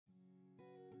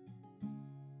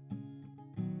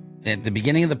At the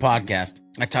beginning of the podcast,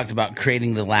 I talked about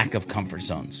creating the lack of comfort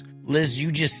zones. Liz,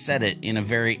 you just said it in a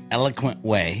very eloquent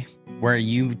way where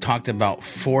you talked about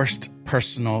forced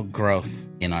personal growth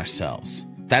in ourselves.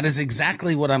 That is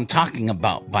exactly what I'm talking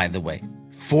about, by the way.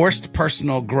 Forced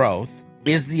personal growth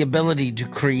is the ability to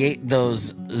create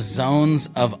those zones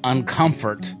of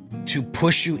uncomfort to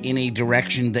push you in a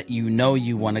direction that you know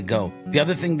you want to go. The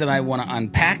other thing that I want to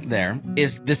unpack there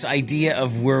is this idea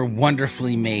of we're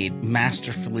wonderfully made,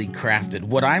 masterfully crafted.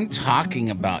 What I'm talking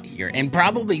about here, and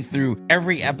probably through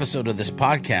every episode of this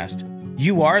podcast,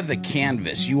 you are the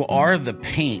canvas, you are the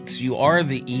paints, you are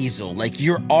the easel. Like,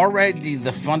 you're already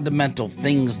the fundamental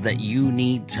things that you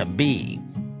need to be.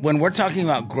 When we're talking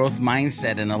about growth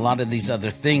mindset and a lot of these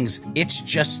other things, it's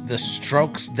just the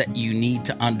strokes that you need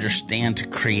to understand to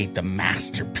create the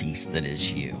masterpiece that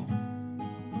is you.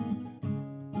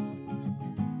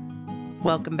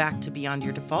 Welcome back to Beyond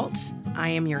Your Default. I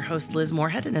am your host, Liz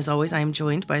Moorhead, and as always, I am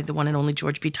joined by the one and only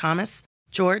George B. Thomas.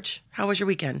 George, how was your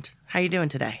weekend? How are you doing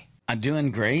today? I'm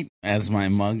doing great. As my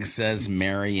mug says,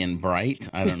 merry and bright.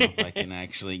 I don't know if I can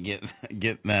actually get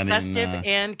that festive in. Festive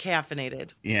and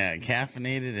caffeinated. Yeah,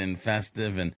 caffeinated and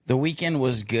festive. And the weekend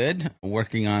was good.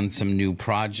 Working on some new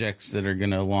projects that are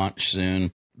going to launch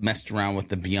soon. Messed around with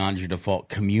the Beyond Your Default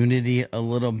community a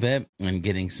little bit and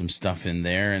getting some stuff in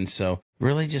there. And so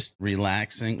really just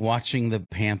relaxing, watching the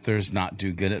Panthers not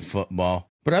do good at football.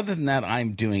 But other than that,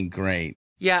 I'm doing great.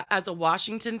 Yeah, as a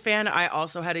Washington fan, I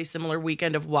also had a similar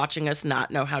weekend of watching us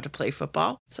not know how to play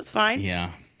football. So it's fine.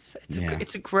 Yeah.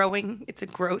 It's a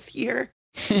growth year.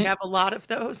 We have a lot of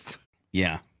those.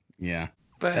 Yeah.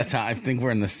 But that's how I think we're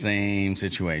in the same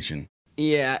situation.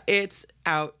 Yeah, it's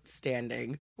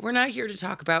outstanding. We're not here to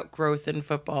talk about growth in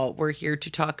football. We're here to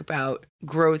talk about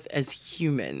growth as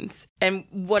humans. And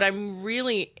what I'm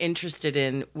really interested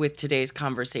in with today's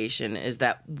conversation is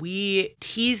that we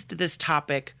teased this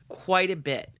topic quite a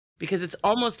bit because it's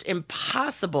almost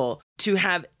impossible to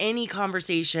have any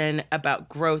conversation about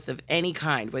growth of any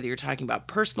kind, whether you're talking about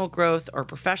personal growth or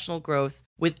professional growth,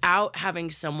 without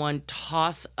having someone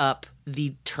toss up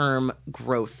the term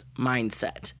growth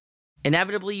mindset.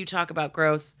 Inevitably, you talk about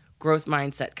growth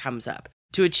mindset comes up.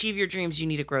 To achieve your dreams, you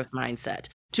need a growth mindset.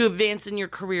 To advance in your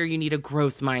career, you need a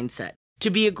growth mindset.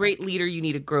 To be a great leader, you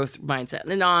need a growth mindset,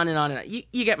 and on and on and on.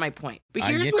 You get my point. But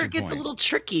here's where it gets a little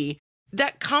tricky.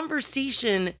 That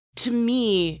conversation, to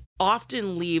me,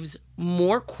 often leaves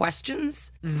more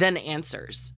questions than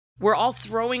answers. We're all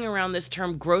throwing around this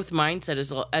term growth mindset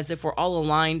as if we're all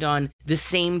aligned on the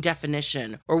same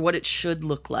definition or what it should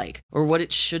look like or what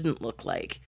it shouldn't look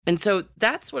like. And so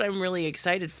that's what I'm really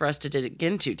excited for us to dig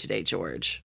into today,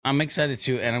 George. I'm excited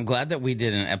too, and I'm glad that we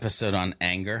did an episode on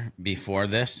anger before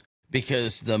this,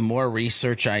 because the more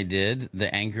research I did,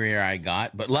 the angrier I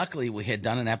got. But luckily, we had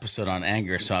done an episode on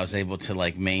anger, so I was able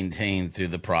to maintain through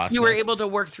the process. You were able to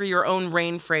work through your own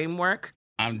RAIN framework?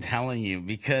 I'm telling you,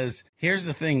 because here's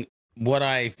the thing. What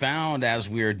I found as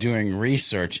we were doing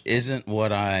research isn't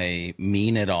what I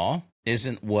mean at all,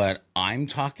 isn't what I'm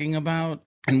talking about.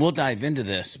 And we'll dive into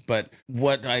this, but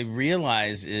what I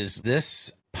realize is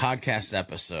this podcast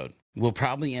episode will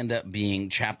probably end up being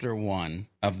chapter 1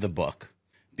 of the book,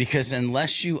 because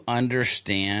unless you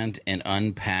understand and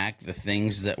unpack the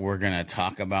things that we're going to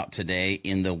talk about today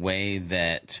in the way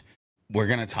that we're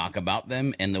going to talk about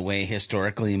them and the way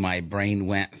historically my brain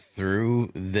went through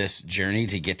this journey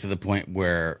to get to the point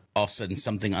where all of a sudden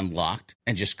something unlocked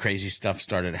and just crazy stuff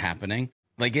started happening.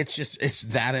 It's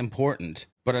that important.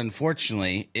 But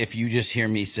unfortunately, if you just hear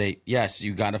me say, yes,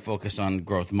 you got to focus on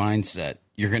growth mindset,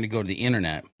 you're going to go to the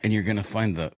internet and you're going to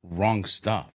find the wrong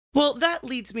stuff. Well, that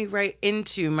leads me right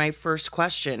into my first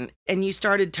question. And you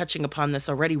started touching upon this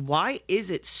already. Why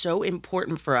is it so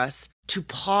important for us to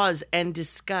pause and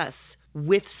discuss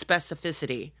with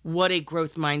specificity what a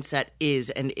growth mindset is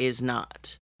and is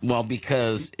not? Well,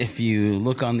 because if you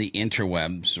look on the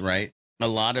interwebs, right? A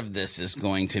lot of this is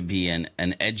going to be an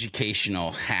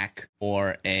educational hack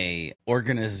or a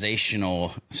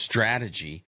organizational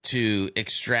strategy to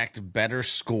extract better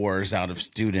scores out of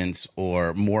students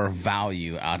or more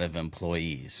value out of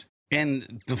employees.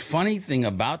 And the funny thing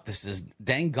about this is,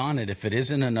 dang on it, if it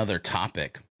isn't another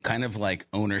topic, kind of like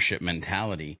ownership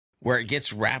mentality, where it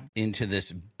gets wrapped into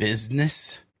this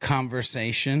business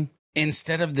conversation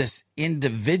instead of this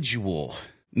individual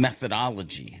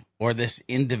methodology or this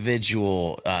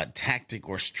individual tactic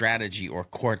or strategy or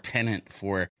core tenet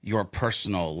for your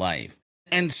personal life.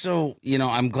 And so,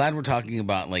 I'm glad we're talking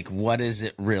about what is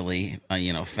it really,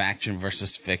 faction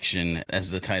versus fiction, as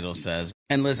the title says.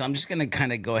 And Liz, I'm just going to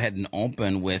kind of go ahead and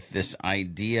open with this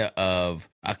idea of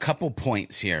a couple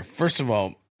points here. First of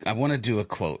all, I want to do a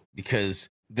quote because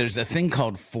there's a thing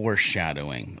called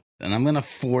foreshadowing. And I'm going to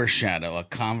foreshadow a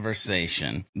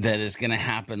conversation that is going to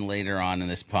happen later on in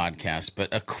this podcast.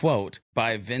 But a quote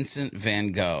by Vincent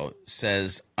van Gogh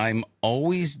says, "I'm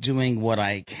always doing what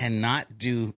I cannot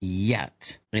do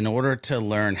yet in order to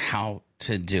learn how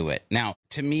to do it." Now,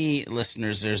 to me,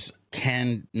 listeners, there's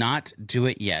cannot do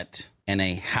it yet and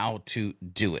a how to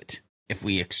do it. If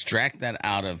we extract that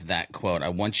out of that quote, I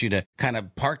want you to kind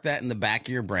of park that in the back of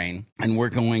your brain, and we're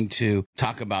going to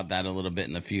talk about that a little bit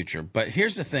in the future. But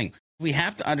here's the thing. We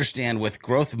have to understand with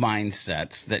growth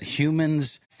mindsets that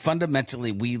humans,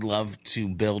 fundamentally, we love to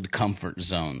build comfort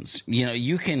zones. You know,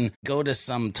 you can go to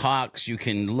some talks, you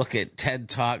can look at TED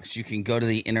Talks, you can go to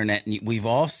the internet, and we've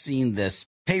all seen this.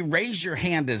 Hey, raise your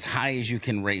hand as high as you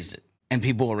can raise it. And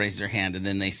people will raise their hand, and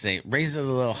then they say, raise it a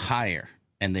little higher.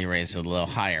 And they raise it a little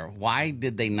higher. Why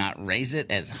did they not raise it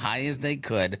as high as they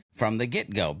could from the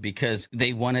get-go? Because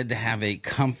they wanted to have a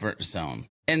comfort zone.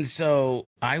 And so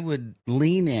I would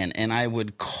lean in and I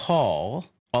would call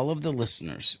all of the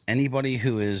listeners, anybody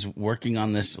who is working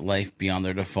on this life beyond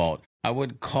their default, I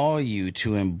would call you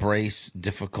to embrace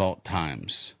difficult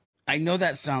times. I know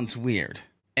that sounds weird.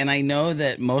 And I know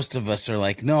that most of us are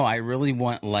like, no, I really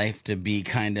want life to be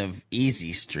kind of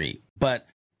easy street. But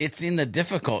it's in the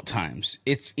difficult times.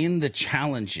 It's in the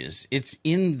challenges. It's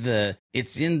in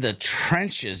the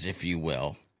trenches, if you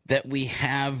will, that we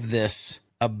have this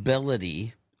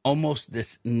ability, almost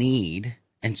this need.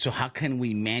 And so how can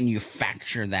we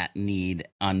manufacture that need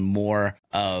on more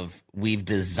of we've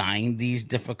designed these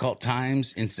difficult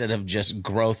times instead of just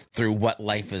growth through what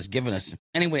life has given us?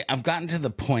 Anyway, I've gotten to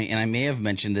the point, and I may have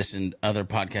mentioned this in other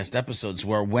podcast episodes,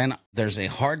 where when there's a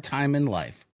hard time in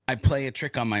life, I play a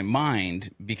trick on my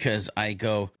mind because I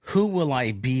go, who will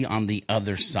I be on the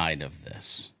other side of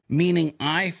this? Meaning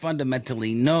I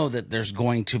fundamentally know that there's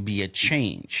going to be a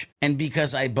change. And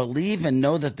because I believe and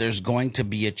know that there's going to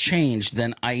be a change,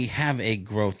 then I have a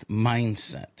growth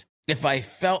mindset. If I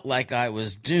felt like I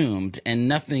was doomed and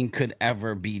nothing could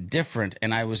ever be different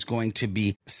and I was going to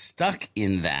be stuck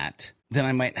in that, then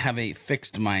I might have a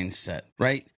fixed mindset,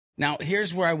 right? Now,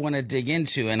 here's where I want to dig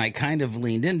into, and I kind of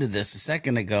leaned into this a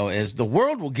second ago, is the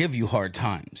world will give you hard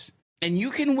times. And you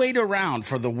can wait around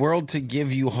for the world to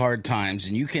give you hard times,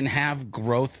 and you can have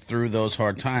growth through those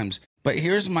hard times. But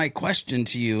here's my question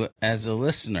to you as a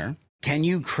listener. Can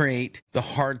you create the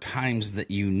hard times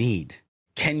that you need?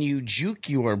 Can you juke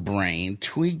your brain,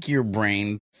 tweak your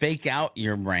brain, fake out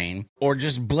your brain, or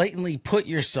just blatantly put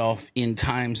yourself in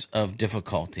times of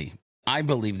difficulty? I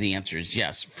believe the answer is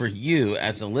yes. For you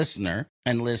as a listener,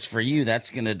 and Liz, for you,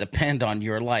 that's going to depend on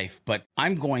your life. But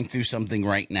I'm going through something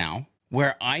right now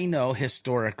where I know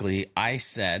historically I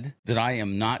said that I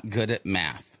am not good at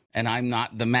math. And I'm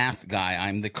not the math guy,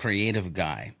 I'm the creative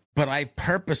guy. But I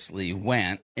purposely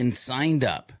went and signed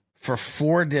up for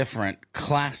 4 different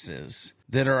classes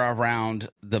that are around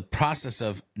the process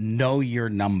of know your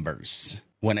numbers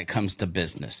when it comes to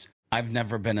business. I've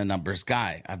never been a numbers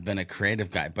guy. I've been a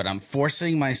creative guy, but I'm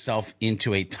forcing myself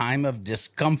into a time of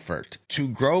discomfort to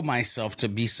grow myself to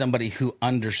be somebody who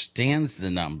understands the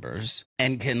numbers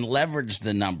and can leverage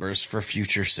the numbers for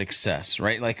future success,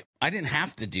 right? Like I didn't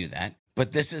have to do that,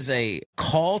 but this is a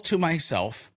call to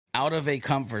myself out of a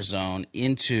comfort zone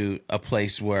into a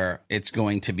place where it's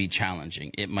going to be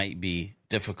challenging. It might be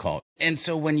difficult. And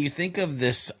so when you think of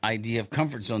this idea of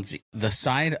comfort zones,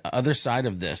 the other side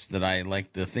of this that I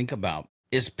like to think about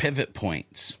is pivot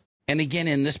points. And again,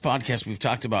 in this podcast, we've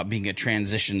talked about being a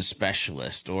transition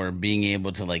specialist or being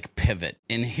able to like pivot.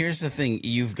 And here's the thing,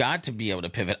 you've got to be able to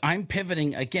pivot. I'm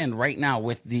pivoting again right now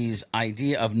with these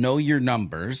idea of know your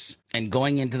numbers and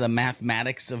going into the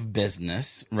mathematics of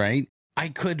business, right? I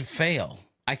could fail.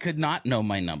 I could not know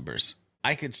my numbers.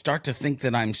 I could start to think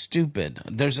that I'm stupid.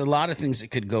 There's a lot of things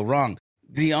that could go wrong.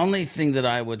 The only thing that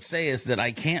I would say is that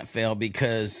I can't fail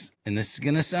because, and this is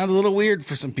going to sound a little weird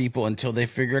for some people until they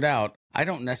figure it out, I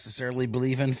don't necessarily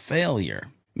believe in failure.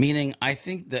 Meaning I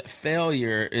think that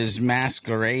failure is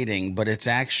masquerading, but it's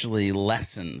actually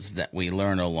lessons that we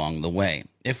learn along the way,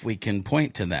 if we can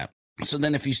point to that. So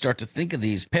then if you start to think of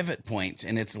these pivot points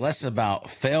and it's less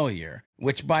about failure,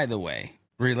 which by the way,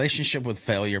 relationship with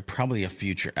failure, probably a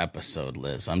future episode,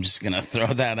 Liz. I'm just going to throw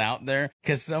that out there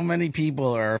because so many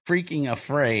people are freaking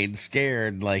afraid,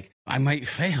 scared, like I might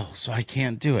fail, so I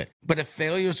can't do it. But if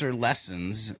failures are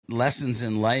lessons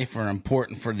in life are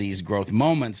important for these growth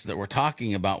moments that we're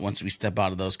talking about once we step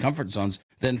out of those comfort zones,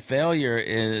 then failure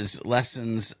is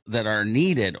lessons that are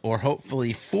needed or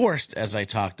hopefully forced, as I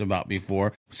talked about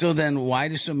before. So then why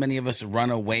do so many of us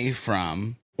run away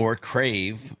from or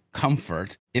crave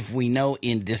comfort, if we know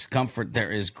in discomfort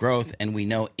there is growth, and we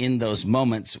know in those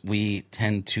moments we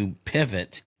tend to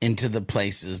pivot into the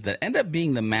places that end up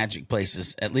being the magic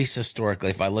places, at least historically,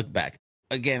 if I look back.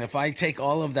 Again, if I take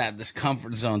all of that, this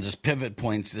comfort zones, this pivot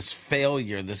points, this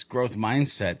failure, this growth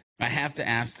mindset, I have to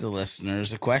ask the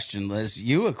listeners a question. Liz,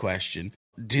 you a question.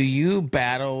 Do you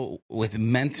battle with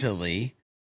mentally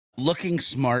looking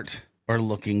smart or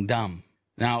looking dumb?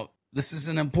 Now, this is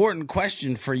an important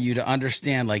question for you to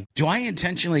understand. Like, do I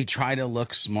intentionally try to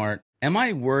look smart? Am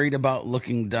I worried about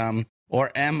looking dumb?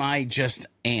 Or am I just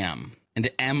am? And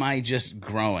am I just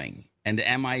growing? And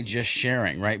am I just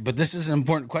sharing, right? But this is an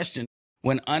important question.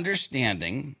 When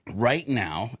understanding right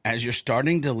now, as you're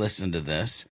starting to listen to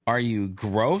this, are you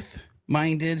growth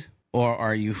minded or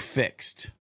are you fixed?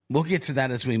 We'll get to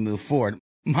that as we move forward.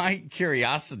 My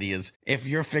curiosity is, if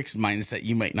you're fixed mindset,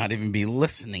 you might not even be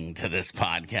listening to this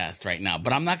podcast right now.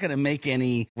 But I'm not going to make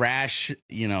any rash,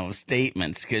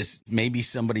 statements, because maybe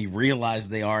somebody realized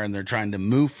they are and they're trying to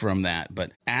move from that.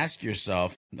 But ask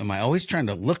yourself, am I always trying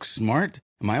to look smart?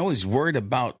 Am I always worried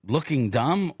about looking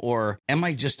dumb? Or am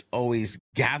I just always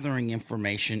gathering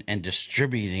information and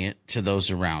distributing it to those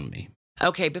around me?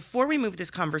 Okay, before we move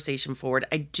this conversation forward,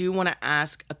 I do want to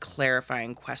ask a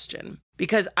clarifying question,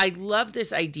 because I love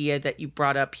this idea that you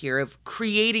brought up here of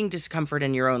creating discomfort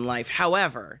in your own life.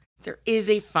 However, there is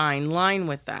a fine line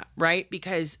with that, right?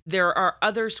 Because there are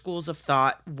other schools of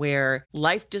thought where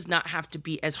life does not have to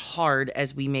be as hard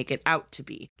as we make it out to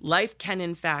be. Life can,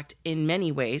 in fact, in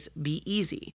many ways, be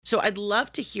easy. So I'd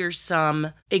love to hear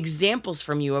some examples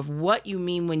from you of what you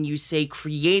mean when you say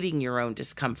creating your own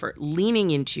discomfort, leaning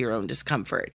into your own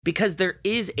discomfort, because there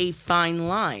is a fine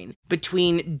line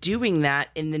between doing that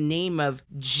in the name of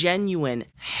genuine,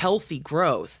 healthy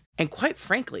growth and, quite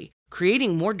frankly,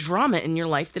 creating more drama in your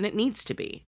life than it needs to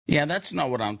be. Yeah, that's not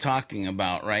what I'm talking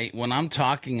about, right? When I'm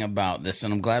talking about this,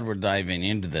 and I'm glad we're diving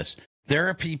into this, there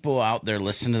are people out there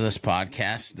listening to this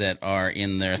podcast that are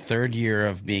in their third year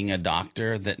of being a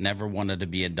doctor that never wanted to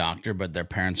be a doctor, but their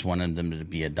parents wanted them to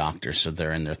be a doctor, so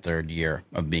they're in their third year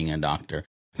of being a doctor.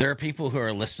 There are people who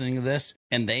are listening to this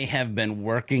and they have been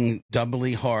working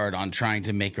doubly hard on trying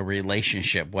to make a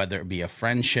relationship, whether it be a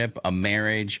friendship, a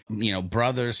marriage,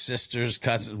 brothers, sisters,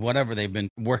 cousins, whatever. They've been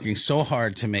working so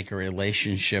hard to make a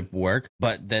relationship work,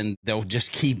 but then they'll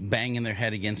just keep banging their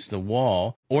head against the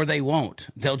wall, or they won't.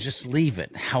 They'll just leave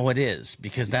it how it is,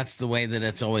 because that's the way that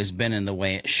it's always been and the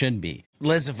way it should be.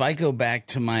 Liz, if I go back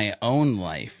to my own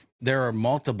life, there are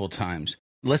multiple times.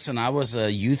 Listen, I was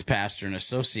a youth pastor and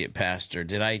associate pastor.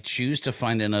 Did I choose to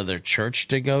find another church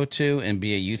to go to and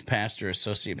be a youth pastor,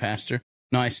 associate pastor?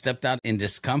 No, I stepped out in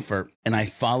discomfort and I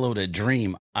followed a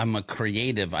dream. I'm a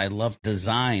creative. I love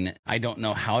design. I don't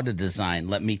know how to design.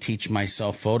 Let me teach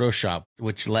myself Photoshop,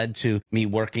 which led to me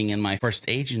working in my first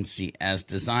agency as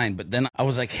design. But then I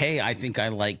was like, hey, I think I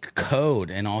like code.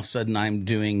 And all of a sudden I'm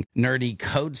doing nerdy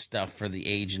code stuff for the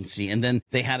agency. And then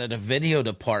they had a video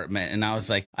department. And I was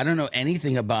like, I don't know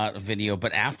anything about video,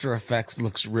 but After Effects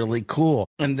looks really cool.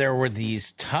 And there were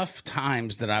these tough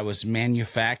times that I was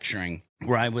manufacturing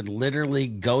where I would literally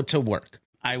go to work.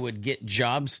 I would get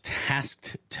jobs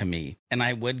tasked to me, and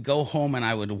I would go home and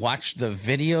I would watch the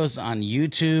videos on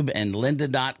YouTube and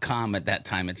lynda.com at that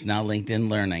time. It's now LinkedIn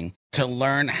Learning, to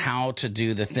learn how to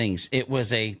do the things. It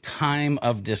was a time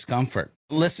of discomfort.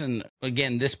 Listen,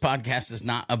 again, this podcast is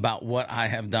not about what I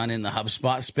have done in the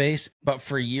HubSpot space, but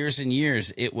for years and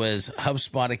years, it was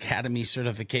HubSpot Academy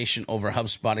certification over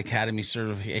HubSpot Academy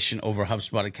certification over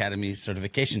HubSpot Academy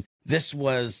certification. This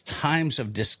was times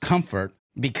of discomfort,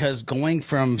 because going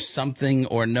from something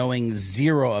or knowing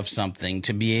zero of something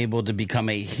to be able to become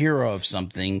a hero of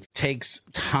something takes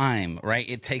time, right?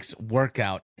 It takes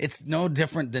workout. It's no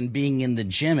different than being in the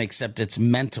gym, except it's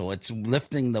mental. It's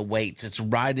lifting the weights. It's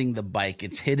riding the bike.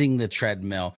 It's hitting the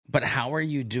treadmill. But how are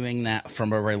you doing that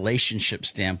from a relationship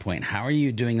standpoint? How are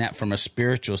you doing that from a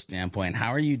spiritual standpoint? How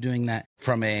are you doing that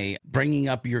from a bringing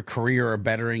up your career or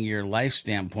bettering your life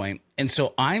standpoint? And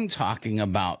so I'm talking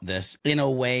about this in a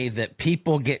way that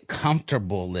people get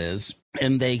comfortable, Liz,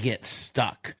 and they get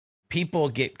stuck. People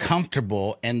get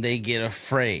comfortable and they get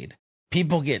afraid.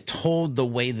 People get told the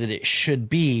way that it should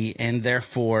be, and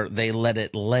therefore they let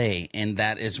it lay. And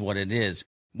that is what it is.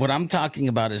 What I'm talking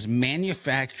about is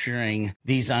manufacturing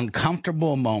these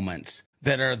uncomfortable moments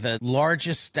that are the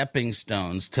largest stepping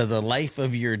stones to the life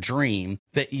of your dream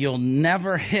that you'll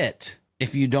never hit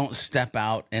if you don't step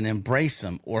out and embrace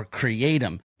them or create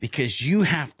them, because you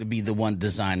have to be the one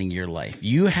designing your life.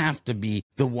 You have to be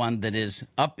the one that is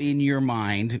up in your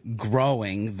mind,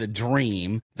 growing the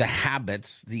dream, the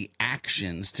habits, the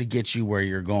actions to get you where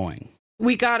you're going.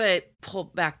 We got to pull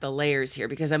back the layers here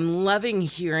because I'm loving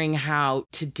hearing how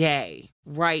today,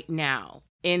 right now,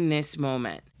 in this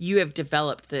moment, you have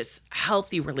developed this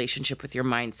healthy relationship with your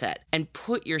mindset and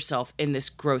put yourself in this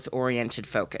growth-oriented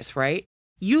focus, right?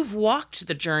 You've walked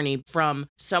the journey from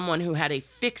someone who had a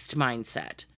fixed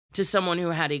mindset to someone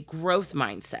who had a growth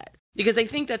mindset. Because I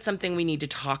think that's something we need to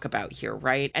talk about here,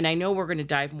 right? And I know we're going to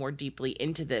dive more deeply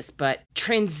into this, but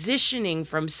transitioning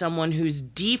from someone whose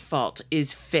default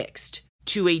is fixed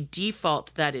to a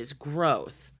default that is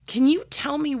growth. Can you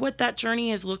tell me what that journey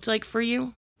has looked like for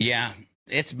you? Yeah,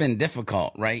 it's been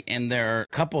difficult, right? And there are a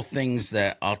couple things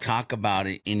that I'll talk about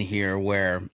in here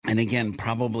where, and again,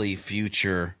 probably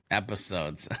future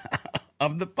episodes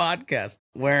of the podcast,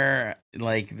 where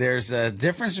like there's a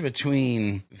difference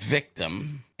between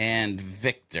victim and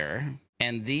victor.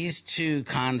 And these two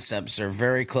concepts are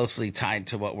very closely tied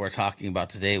to what we're talking about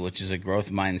today, which is a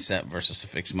growth mindset versus a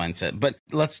fixed mindset. But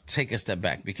let's take a step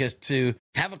back, because to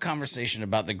have a conversation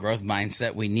about the growth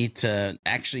mindset, we need to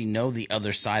actually know the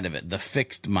other side of it, the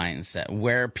fixed mindset,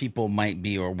 where people might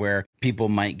be or where people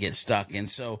might get stuck. And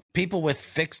so people with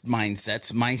fixed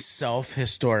mindsets, myself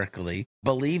historically,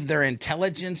 believe their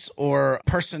intelligence or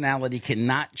personality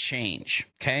cannot change.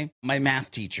 Okay. My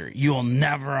math teacher, you'll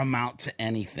never amount to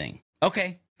anything.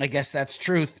 Okay, I guess that's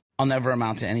truth. I'll never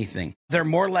amount to anything. They're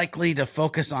more likely to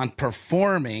focus on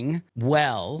performing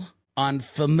well on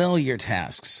familiar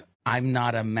tasks. I'm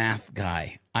not a math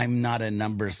guy. I'm not a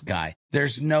numbers guy.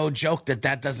 There's no joke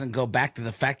that doesn't go back to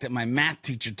the fact that my math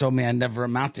teacher told me I never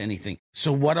amount to anything.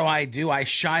 So what do? I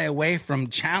shy away from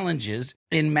challenges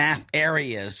in math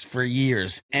areas for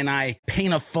years, and I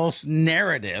paint a false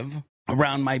narrative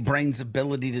around my brain's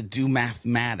ability to do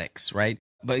mathematics, right?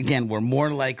 But again, we're more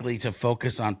likely to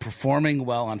focus on performing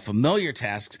well on familiar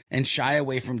tasks and shy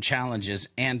away from challenges,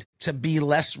 and to be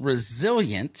less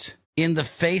resilient in the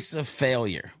face of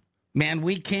failure. Man,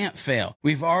 we can't fail.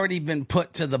 We've already been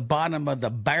put to the bottom of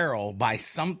the barrel by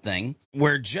something.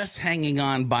 We're just hanging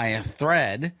on by a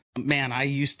thread. Man, I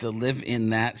used to live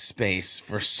in that space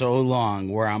for so long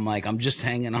where I'm like, I'm just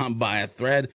hanging on by a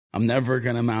thread. I'm never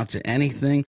going to amount to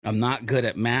anything. I'm not good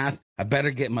at math. I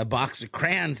better get my box of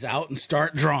crayons out and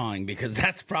start drawing, because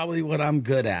that's probably what I'm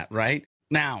good at, right?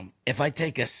 Now, if I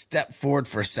take a step forward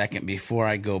for a second before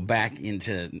I go back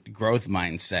into growth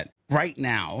mindset, right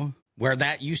now, where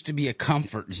that used to be a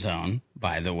comfort zone,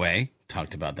 by the way,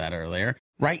 talked about that earlier.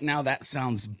 Right now, that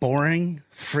sounds boring,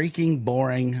 freaking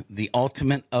boring, the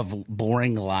ultimate of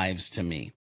boring lives to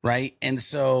me. Right. And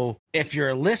so if you're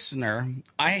a listener,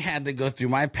 I had to go through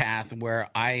my path where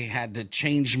I had to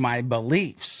change my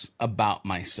beliefs about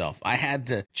myself. I had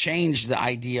to change the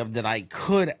idea of that I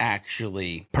could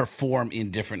actually perform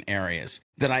in different areas,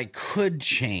 that I could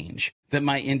change, that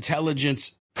my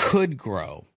intelligence could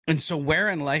grow. And so where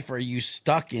in life are you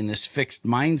stuck in this fixed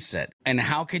mindset? And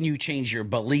how can you change your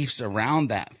beliefs around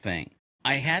that thing?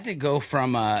 I had to go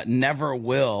from a never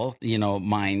will,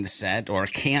 mindset or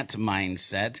can't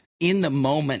mindset in the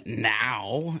moment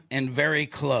now and very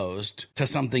closed to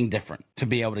something different to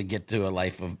be able to get to a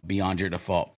life of beyond your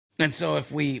default. And so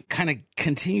if we kind of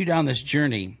continue down this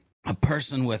journey, a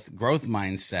person with growth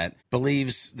mindset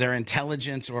believes their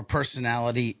intelligence or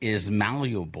personality is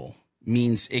malleable,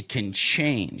 means it can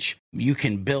change. You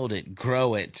can build it,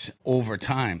 grow it over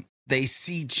time. They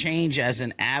see change as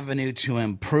an avenue to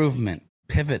improvement.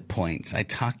 Pivot points. I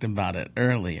talked about it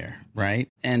earlier, right?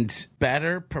 And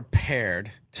better prepared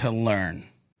to learn.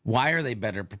 Why are they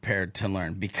better prepared to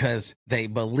learn? Because they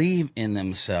believe in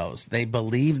themselves. They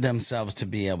believe themselves to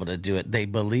be able to do it. They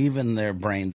believe in their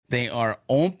brain. They are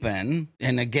open.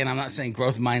 And again, I'm not saying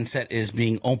growth mindset is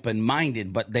being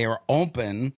open-minded, but they are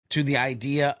open to the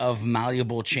idea of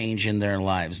malleable change in their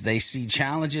lives. They see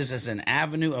challenges as an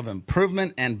avenue of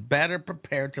improvement and better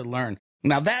prepared to learn.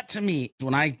 Now that to me,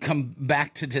 when I come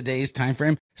back to today's time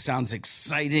frame, sounds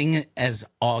exciting as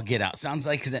all get out. Sounds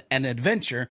like an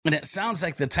adventure. And it sounds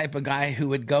like the type of guy who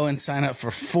would go and sign up for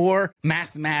 4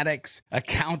 mathematics,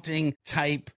 accounting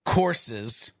type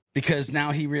courses, because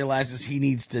now he realizes he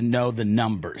needs to know the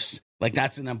numbers. Like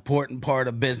that's an important part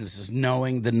of business, is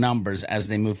knowing the numbers as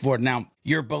they move forward. Now,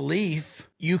 your belief,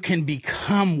 you can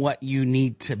become what you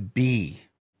need to be.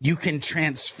 You can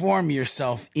transform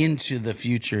yourself into the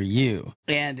future you.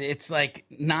 And it's like,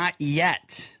 not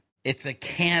yet. It's a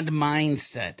canned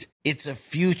mindset. It's a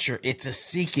future. It's a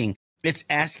seeking. It's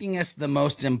asking us the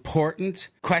most important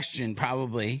question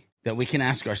probably that we can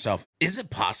ask ourselves. Is it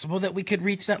possible that we could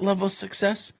reach that level of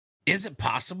success? Is it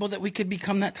possible that we could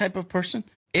become that type of person?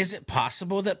 Is it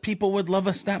possible that people would love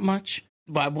us that much?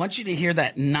 But I want you to hear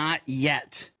that not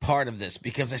yet part of this,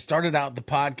 because I started out the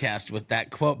podcast with that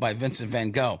quote by Vincent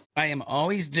van Gogh. I am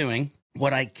always doing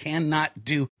what I cannot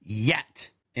do yet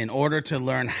in order to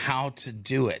learn how to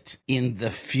do it in the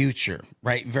future,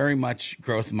 right? Very much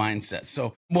growth mindset.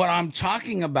 So what I'm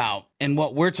talking about and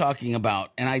what we're talking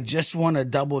about, and I just want to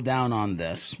double down on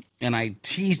this, and I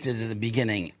teased it at the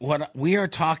beginning. What we are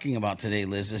talking about today,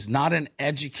 Liz, is not an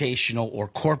educational or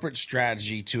corporate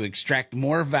strategy to extract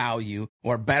more value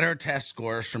or better test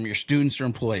scores from your students or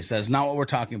employees. That's not what we're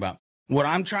talking about. What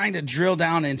I'm trying to drill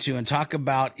down into and talk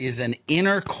about is an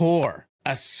inner core,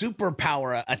 a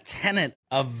superpower, a tenet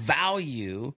of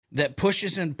value that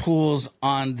pushes and pulls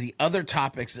on the other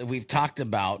topics that we've talked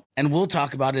about and we'll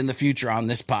talk about in the future on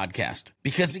this podcast.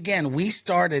 Because again, we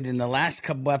started in the last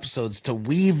couple episodes to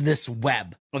weave this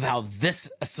web of how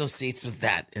this associates with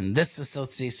that and this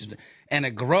associates with, and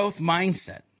a growth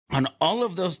mindset on all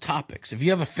of those topics. If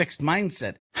you have a fixed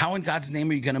mindset, how in God's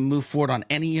name are you going to move forward on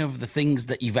any of the things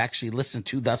that you've actually listened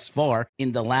to thus far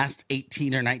in the last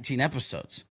 18 or 19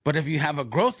 episodes? But if you have a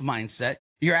growth mindset,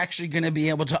 you're actually going to be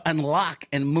able to unlock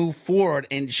and move forward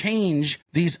and change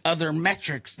these other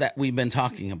metrics that we've been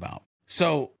talking about.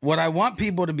 So what I want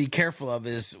people to be careful of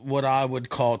is what I would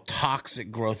call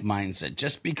toxic growth mindset.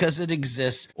 Just because it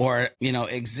exists or,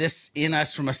 exists in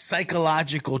us from a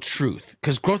psychological truth,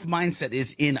 because growth mindset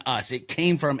is in us. It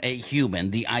came from a human,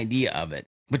 the idea of it.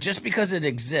 But just because it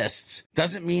exists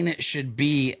doesn't mean it should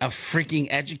be a freaking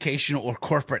educational or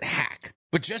corporate hack.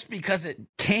 But just because it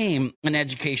came an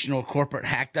educational corporate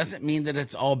hack doesn't mean that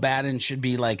it's all bad and should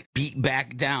be like beat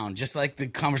back down. Just like the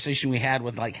conversation we had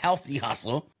with like healthy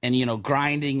hustle and,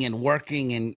 grinding and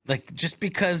working, and like just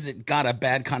because it got a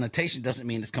bad connotation doesn't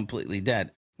mean it's completely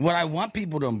dead. What I want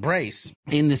people to embrace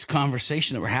in this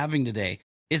conversation that we're having today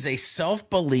is a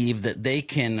self-belief that they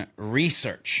can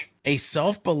research, a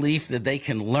self-belief that they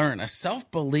can learn, a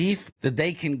self-belief that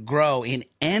they can grow in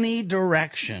any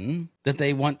direction that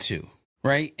they want to.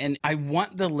 Right. And I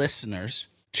want the listeners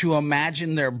to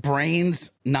imagine their brains,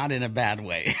 not in a bad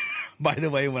way, by the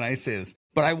way, when I say this,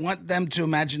 but I want them to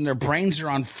imagine their brains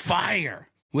are on fire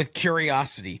with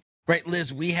curiosity. Right,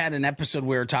 Liz, we had an episode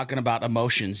where we were talking about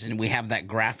emotions, and we have that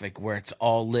graphic where it's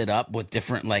all lit up with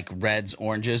different like reds,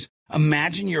 oranges.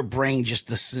 Imagine your brain, just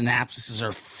the synapses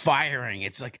are firing.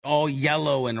 It's like all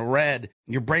yellow and red.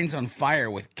 Your brain's on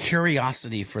fire with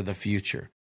curiosity for the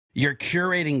future. You're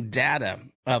curating data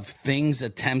of things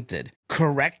attempted,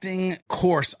 correcting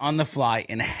course on the fly,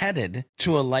 and headed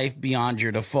to a life beyond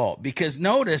your default. Because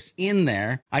notice in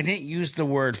there, I didn't use the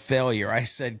word failure. I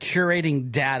said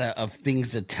curating data of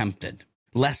things attempted,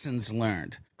 lessons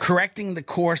learned, correcting the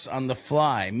course on the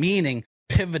fly, meaning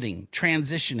pivoting,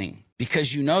 transitioning,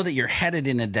 because you know that you're headed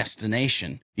in a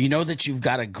destination. You know that you've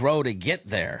got to grow to get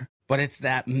there. But it's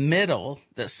that middle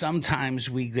that sometimes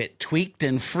we get tweaked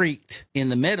and freaked in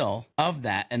the middle of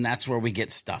that, and that's where we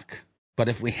get stuck. But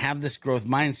if we have this growth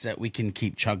mindset, we can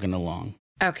keep chugging along.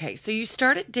 Okay, so you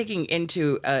started digging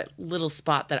into a little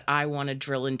spot that I want to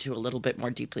drill into a little bit more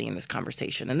deeply in this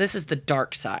conversation. And this is the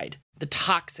dark side, the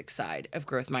toxic side of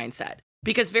growth mindset.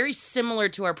 Because very similar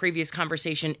to our previous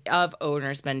conversation of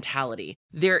owner's mentality,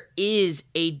 there is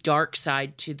a dark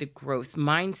side to the growth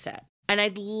mindset. And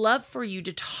I'd love for you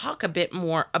to talk a bit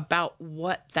more about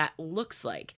what that looks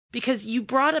like, because you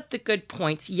brought up the good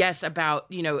points. Yes,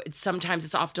 about, sometimes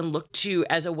it's often looked to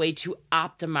as a way to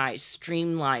optimize,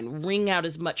 streamline, wring out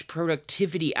as much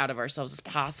productivity out of ourselves as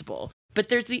possible. But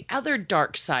there's the other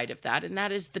dark side of that, and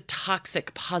that is the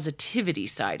toxic positivity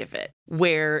side of it,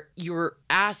 where you're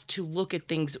asked to look at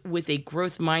things with a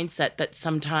growth mindset that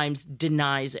sometimes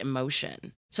denies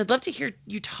emotion. So I'd love to hear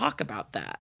you talk about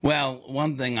that. Well,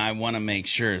 one thing I want to make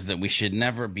sure is that we should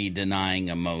never be denying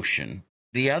emotion.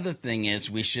 The other thing is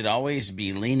we should always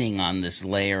be leaning on this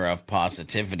layer of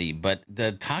positivity. But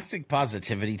the toxic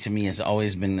positivity to me has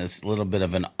always been this little bit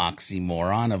of an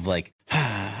oxymoron of like,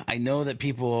 I know that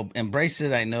people embrace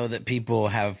it. I know that people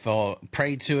have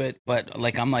prayed to it. But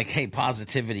I'm like, hey,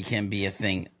 positivity can be a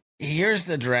thing. Here's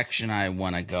the direction I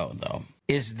want to go, though,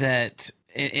 is that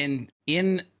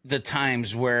in the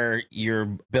times where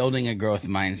you're building a growth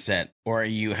mindset or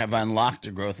you have unlocked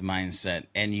a growth mindset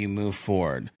and you move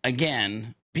forward,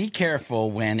 again, be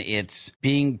careful when it's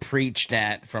being preached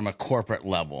at from a corporate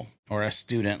level or a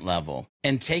student level,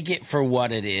 and take it for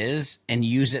what it is and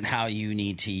use it how you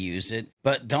need to use it.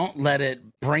 But don't let it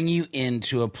bring you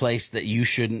into a place that you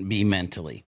shouldn't be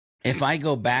mentally. If I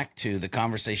go back to the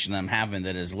conversation I'm having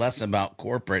that is less about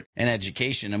corporate and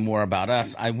education and more about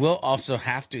us, I will also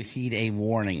have to heed a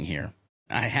warning here.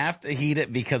 I have to heed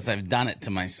it because I've done it to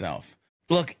myself.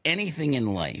 Look, anything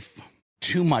in life,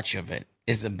 too much of it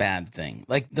is a bad thing.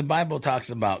 Like the Bible talks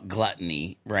about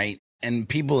gluttony, right? And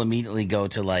people immediately go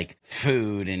to like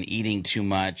food and eating too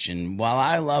much. And while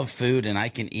I love food and I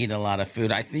can eat a lot of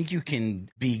food, I think you can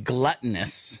be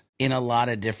gluttonous in a lot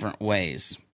of different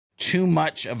ways. Too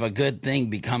much of a good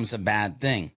thing becomes a bad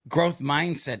thing. Growth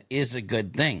mindset is a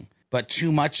good thing, but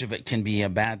too much of it can be a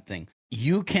bad thing.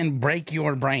 You can break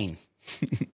your brain.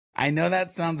 I know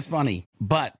that sounds funny,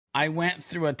 but I went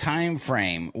through a time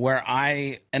frame where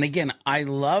and again, I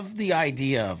love the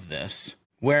idea of this,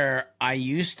 where I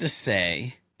used to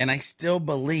say, and I still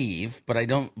believe, but I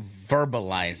don't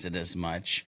verbalize it as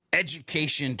much,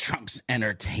 education trumps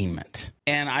entertainment.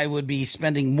 And I would be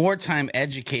spending more time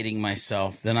educating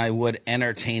myself than I would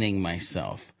entertaining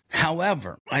myself.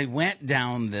 However, I went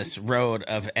down this road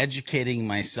of educating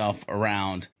myself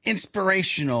around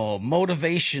inspirational,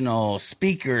 motivational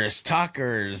speakers,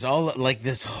 talkers, all like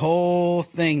this whole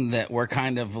thing that we're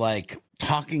kind of like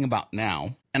talking about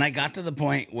now. And I got to the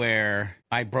point where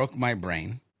I broke my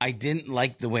brain. I didn't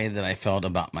like the way that I felt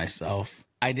about myself.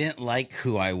 I didn't like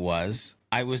who I was.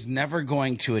 I was never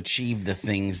going to achieve the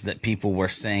things that people were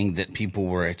saying that people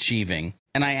were achieving.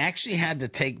 And I actually had to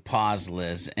take pause,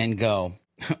 Liz, and go,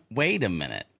 wait a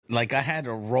minute. Like I had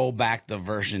to roll back to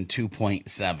version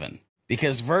 2.7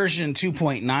 because version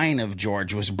 2.9 of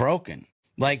George was broken.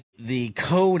 Like the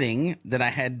coding that I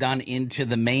had done into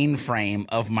the mainframe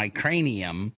of my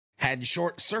cranium had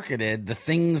short-circuited the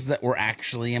things that were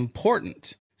actually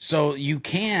important. So you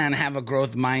can have a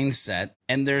growth mindset,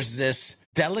 and there's this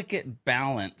delicate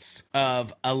balance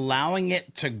of allowing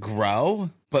it to grow,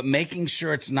 but making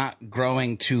sure it's not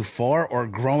growing too far or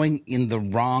growing in the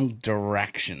wrong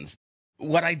directions.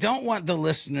 What I don't want the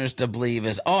listeners to believe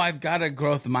is, oh, I've got a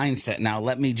growth mindset now.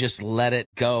 Let me just let it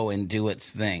go and do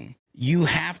its thing. You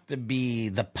have to be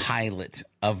the pilot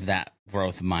of that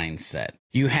growth mindset.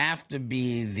 You have to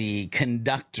be the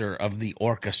conductor of the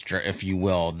orchestra, if you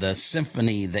will, the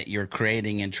symphony that you're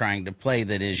creating and trying to play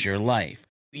that is your life.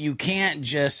 You can't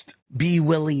just be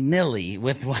willy-nilly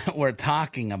with what we're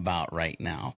talking about right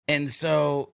now. And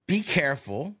so be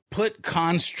careful, put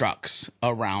constructs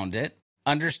around it,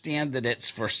 understand that it's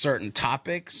for certain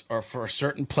topics or for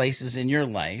certain places in your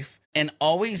life, and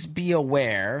always be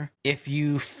aware if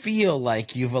you feel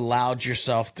like you've allowed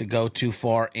yourself to go too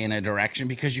far in a direction,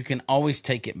 because you can always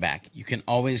take it back. You can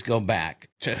always go back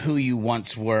to who you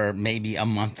once were maybe a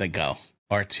month ago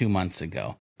or 2 months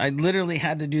ago. I literally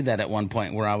had to do that at one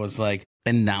point where I was like,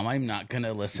 and now I'm not going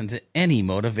to listen to any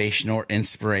motivational or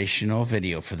inspirational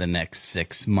video for the next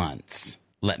 6 months.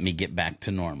 Let me get back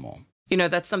to normal. You know,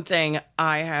 that's something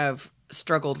I have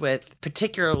struggled with,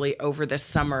 particularly over this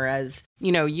summer, as,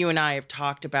 you know, you and I have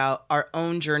talked about our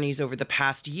own journeys over the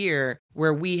past year,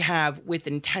 where we have, with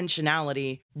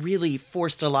intentionality, really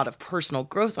forced a lot of personal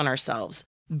growth on ourselves.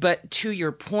 But to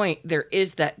your point, there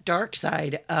is that dark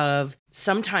side of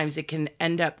sometimes it can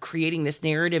end up creating this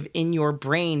narrative in your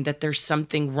brain that there's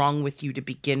something wrong with you to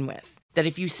begin with. That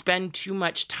if you spend too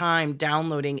much time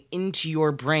downloading into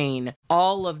your brain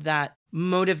all of that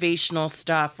motivational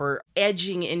stuff or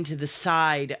edging into the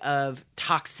side of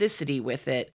toxicity with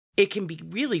it, it can be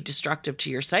really destructive to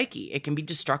your psyche. It can be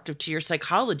destructive to your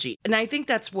psychology. And I think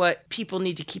that's what people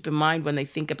need to keep in mind when they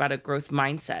think about a growth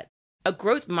mindset. A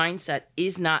growth mindset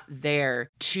is not there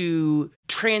to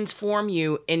transform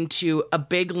you into a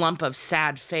big lump of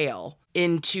sad fail,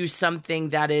 into something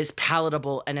that is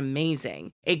palatable and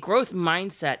amazing. A growth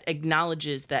mindset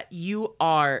acknowledges that you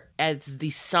are, as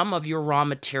the sum of your raw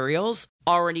materials,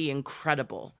 already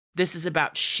incredible. This is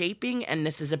about shaping, and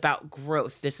this is about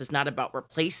growth. This is not about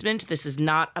replacement. This is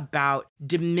not about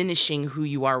diminishing who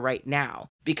you are right now.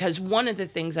 Because one of the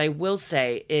things I will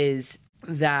say is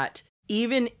that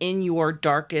even in your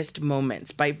darkest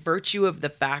moments, by virtue of the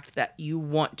fact that you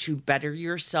want to better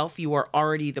yourself, you are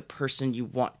already the person you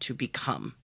want to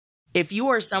become. If you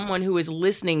are someone who is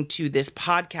listening to this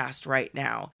podcast right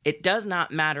now, it does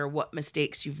not matter what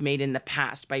mistakes you've made in the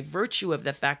past. By virtue of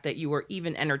the fact that you are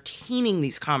even entertaining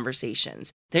these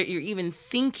conversations, that you're even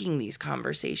thinking these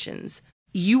conversations,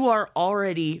 you are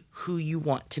already who you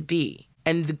want to be.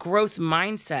 And the growth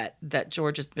mindset that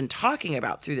George has been talking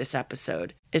about through this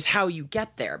episode is how you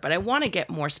get there. But I want to get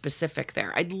more specific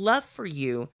there. I'd love for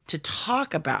you to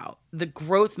talk about the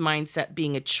growth mindset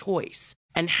being a choice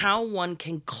and how one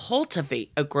can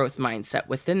cultivate a growth mindset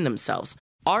within themselves.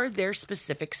 Are there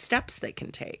specific steps they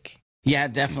can take? Yeah,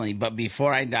 definitely. But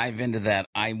before I dive into that,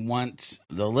 I want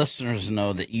the listeners to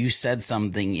know that you said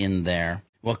something in there,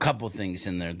 well, a couple things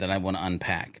in there that I want to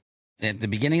unpack. At the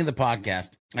beginning of the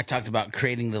podcast, I talked about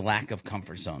creating the lack of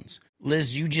comfort zones.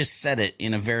 Liz, you just said it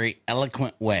in a very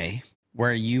eloquent way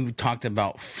where you talked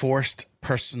about forced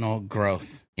personal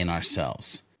growth in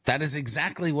ourselves. That is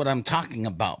exactly what I'm talking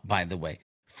about, by the way.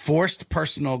 Forced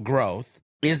personal growth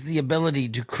is the ability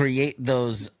to create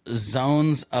those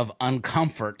zones of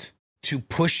uncomfort to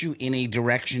push you in a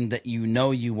direction that you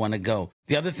know you want to go.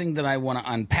 The other thing that I want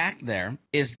to unpack there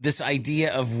is this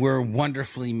idea of we're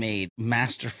wonderfully made,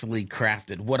 masterfully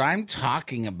crafted. What I'm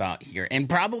talking about here, and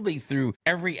probably through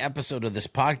every episode of this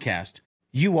podcast,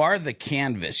 you are the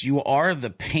canvas, you are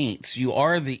the paints, you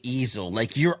are the easel.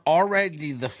 Like, you're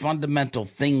already the fundamental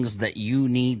things that you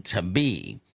need to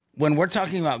be. When we're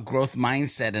talking about growth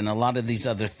mindset and a lot of these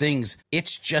other things,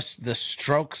 it's just the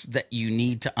strokes that you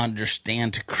need to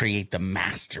understand to create the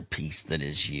masterpiece that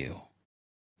is you.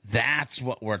 That's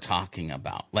what we're talking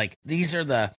about. Like, these are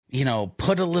the,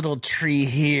 put a little tree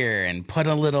here and put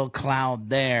a little cloud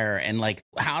there. And like,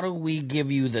 how do we give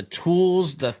you the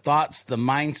tools, the thoughts, the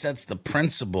mindsets, the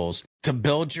principles to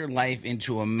build your life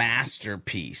into a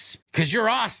masterpiece? Because you're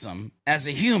awesome as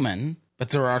a human. But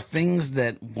there are things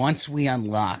that once we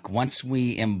unlock, once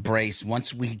we embrace,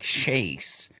 once we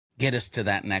chase, get us to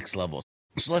that next level.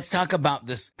 So let's talk about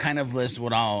this kind of list,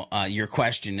 your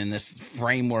question in this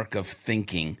framework of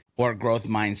thinking or growth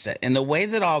mindset. And the way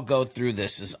that I'll go through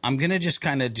this is I'm going to just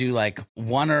kind of do like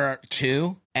one or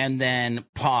two and then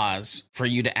pause for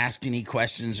you to ask any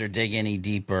questions or dig any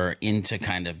deeper into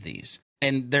kind of these.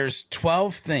 And there's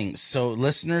 12 things. So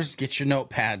listeners, get your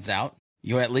notepads out.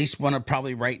 You at least want to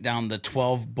probably write down the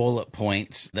 12 bullet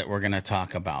points that we're going to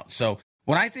talk about. So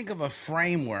when I think of a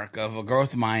framework of a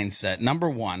growth mindset, number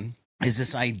one is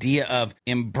this idea of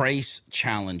embrace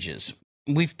challenges.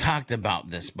 We've talked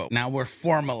about this, but now we're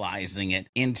formalizing it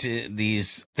into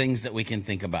these things that we can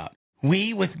think about.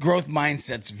 We, with growth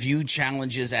mindsets, view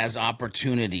challenges as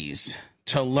opportunities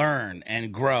to learn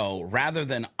and grow rather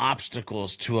than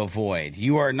obstacles to avoid.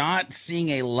 You are not seeing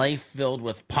a life filled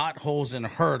with potholes and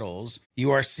hurdles. You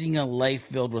are seeing a life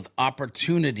filled with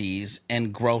opportunities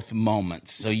and growth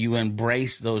moments. So you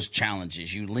embrace those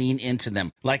challenges. You lean into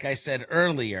them. Like I said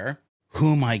earlier,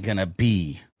 who am I going to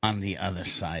be on the other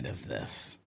side of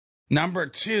this? Number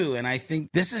two, and I think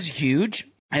this is huge.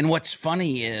 And what's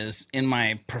funny is in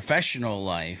my professional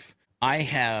life, I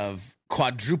have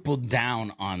quadrupled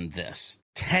down on this.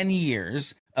 10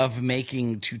 years of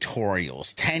making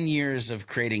tutorials, 10 years of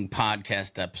creating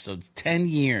podcast episodes, 10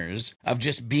 years of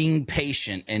just being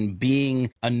patient and being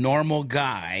a normal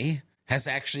guy has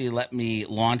actually let me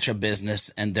launch a business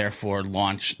and therefore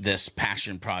launch this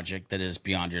passion project that is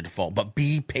Beyond Your Default. But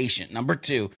be patient. Number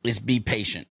two is be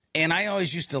patient. And I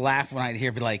always used to laugh when I'd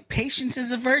hear be like, patience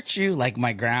is a virtue, like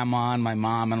my grandma and my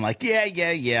mom. And I'm like,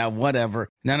 yeah, whatever.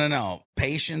 No.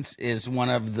 Patience is one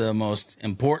of the most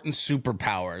important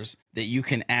superpowers that you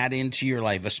can add into your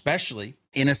life, especially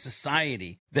in a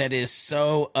society that is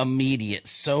so immediate,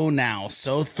 so now,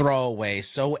 so throwaway,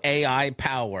 so AI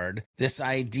powered. This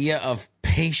idea of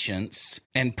patience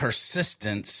and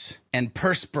persistence and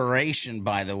perspiration,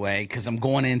 by the way, because I'm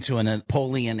going into a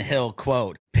Napoleon Hill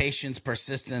quote. Patience,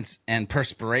 persistence, and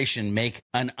perspiration make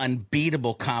an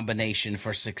unbeatable combination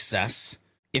for success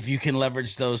if you can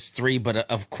leverage those three, but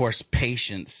of course,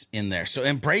 patience in there. So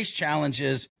embrace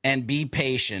challenges and be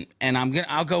patient. And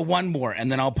I'll go one more and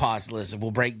then I'll pause, Liz.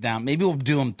 We'll break down. Maybe we'll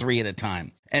do them three at a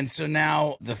time. And so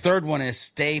now the third one is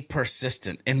stay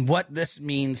persistent. And what this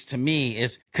means to me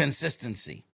is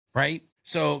consistency, right?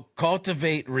 So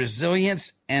cultivate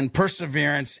resilience and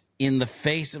perseverance in the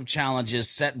face of challenges,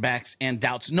 setbacks, and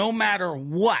doubts, no matter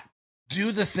what.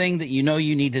 Do the thing that you know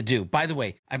you need to do. By the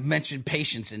way, I've mentioned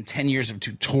patience in 10 years of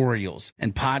tutorials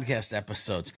and podcast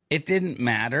episodes. It didn't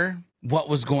matter what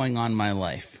was going on in my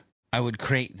life. I would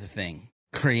create the thing.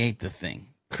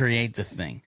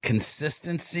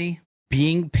 Consistency,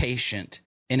 being patient,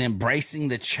 and embracing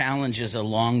the challenges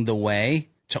along the way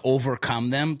to overcome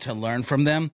them, to learn from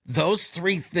them. Those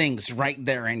three things right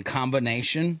there in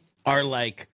combination are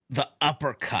like the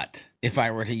uppercut, if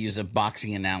I were to use a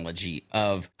boxing analogy,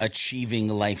 of achieving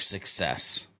life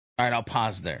success. All right, I'll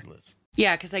pause there, Liz.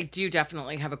 Yeah, because I do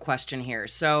definitely have a question here.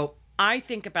 So I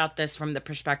think about this from the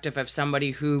perspective of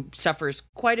somebody who suffers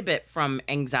quite a bit from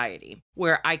anxiety,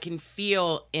 where I can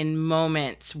feel in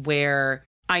moments where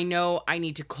I know I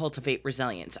need to cultivate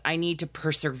resilience. I need to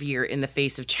persevere in the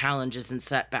face of challenges and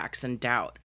setbacks and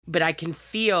doubt. But I can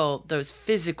feel those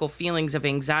physical feelings of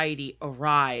anxiety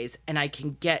arise, and I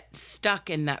can get stuck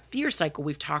in that fear cycle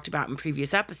we've talked about in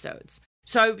previous episodes.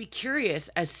 So I would be curious,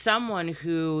 as someone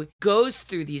who goes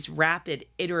through these rapid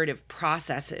iterative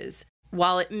processes,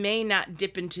 while it may not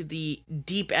dip into the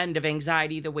deep end of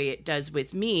anxiety the way it does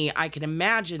with me, I can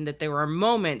imagine that there are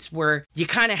moments where you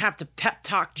kind of have to pep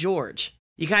talk George.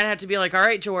 You kind of have to be like, all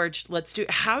right, George, let's do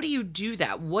it. How do you do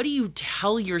that? What do you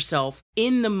tell yourself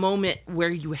in the moment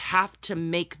where you have to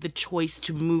make the choice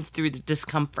to move through the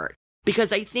discomfort?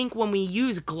 Because I think when we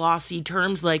use glossy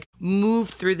terms like move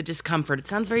through the discomfort, it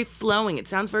sounds very flowing. It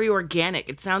sounds very organic.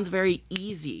 It sounds very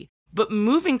easy. But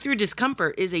moving through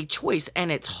discomfort is a choice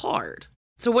and it's hard.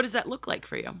 So what does that look like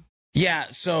for you? Yeah.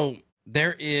 So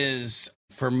there is,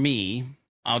 for me,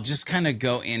 I'll just kind of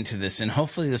go into this and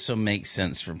hopefully this will make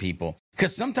sense for people.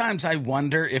 Because sometimes I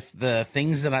wonder if the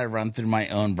things that I run through my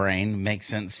own brain make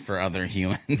sense for other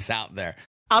humans out there.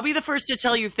 I'll be the first to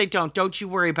tell you if they don't. Don't you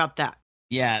worry about that.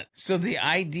 Yeah. So the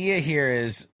idea here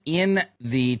is in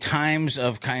the times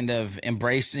of kind of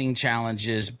embracing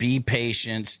challenges, be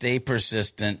patient, stay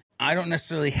persistent. I don't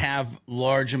necessarily have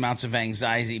large amounts of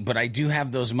anxiety, but I do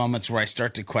have those moments where I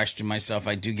start to question myself.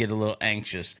 I do get a little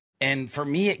anxious. And for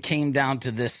me, it came down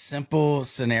to this simple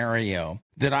scenario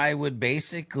that I would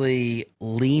basically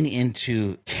lean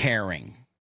into caring.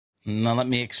 Now, let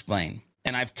me explain.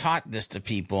 And I've taught this to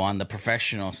people on the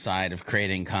professional side of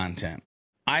creating content.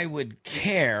 I would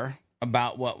care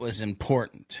about what was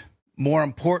important. More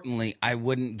importantly, I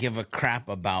wouldn't give a crap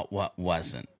about what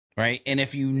wasn't, right? And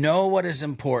if you know what is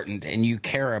important and you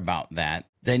care about that,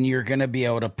 then you're going to be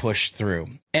able to push through.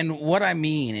 And what I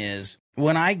mean is,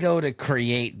 when I go to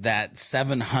create that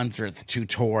 700th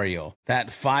tutorial, that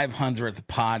 500th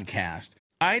podcast,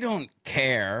 I don't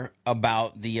care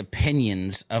about the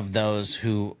opinions of those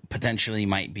who potentially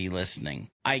might be listening.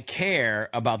 I care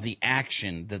about the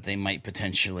action that they might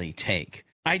potentially take.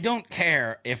 I don't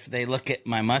care if they look at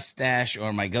my mustache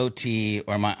or my goatee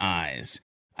or my eyes.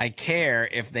 I care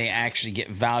if they actually get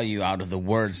value out of the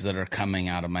words that are coming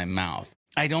out of my mouth.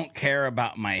 I don't care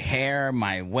about my hair,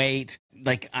 my weight.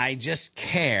 Like, I just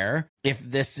care if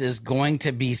this is going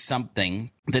to be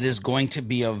something that is going to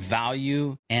be of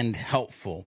value and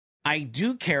helpful. I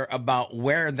do care about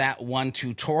where that one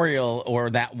tutorial or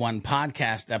that one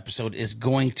podcast episode is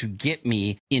going to get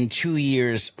me in 2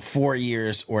 years, 4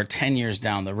 years, or 10 years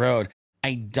down the road.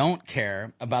 I don't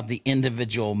care about the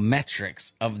individual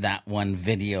metrics of that one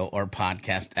video or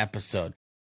podcast episode.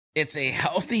 It's a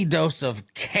healthy dose of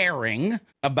caring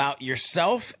about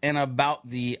yourself and about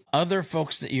the other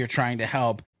folks that you're trying to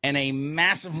help, and a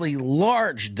massively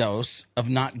large dose of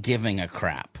not giving a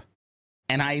crap.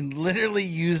 And I literally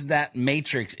used that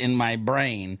matrix in my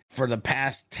brain for the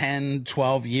past 10,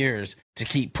 12 years to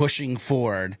keep pushing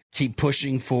forward,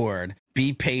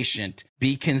 be patient,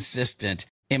 be consistent,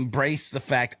 embrace the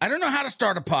fact, I don't know how to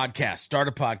start a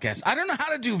podcast. I don't know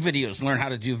how to do videos, learn how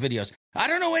to do videos. I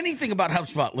don't know anything about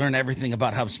HubSpot, learn everything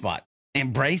about HubSpot.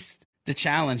 Embrace the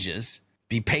challenges,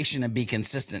 be patient and be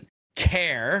consistent.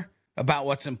 Care about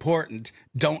what's important.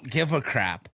 Don't give a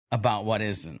crap about what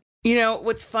isn't. You know,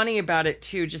 what's funny about it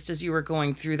too, just as you were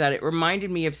going through that, it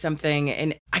reminded me of something,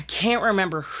 and I can't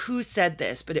remember who said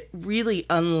this, but it really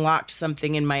unlocked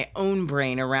something in my own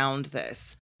brain around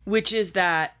this, which is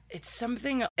that it's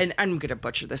something, and I'm going to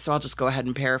butcher this, so I'll just go ahead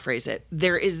and paraphrase it.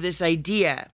 There is this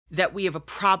idea that we have a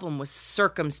problem with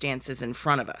circumstances in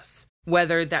front of us,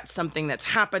 whether that's something that's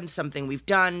happened, something we've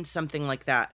done, something like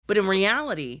that. But in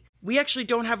reality, we actually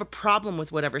don't have a problem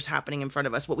with whatever's happening in front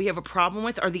of us. What we have a problem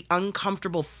with are the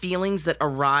uncomfortable feelings that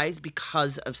arise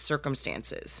because of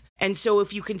circumstances. And so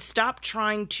if you can stop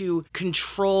trying to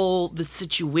control the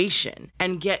situation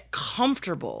and get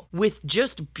comfortable with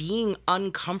just being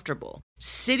uncomfortable,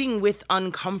 sitting with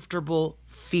uncomfortable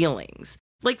feelings.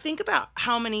 Like, think about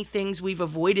how many things we've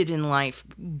avoided in life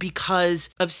because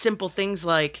of simple things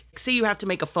like, say you have to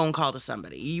make a phone call to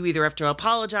somebody. You either have to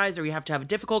apologize or you have to have a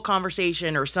difficult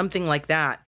conversation or something like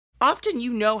that. Often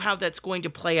you know how that's going to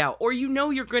play out, or you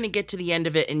know you're going to get to the end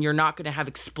of it and you're not going to have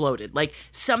exploded. Like,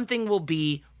 something will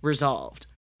be resolved.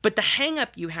 But the hang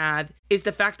up you have is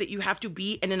the fact that you have to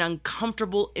be in an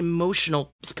uncomfortable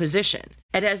emotional position.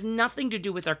 It has nothing to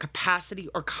do with our capacity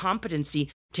or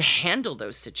competency to handle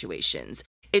those situations.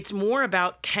 It's more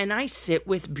about, can I sit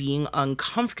with being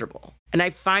uncomfortable? And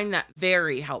I find that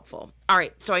very helpful. All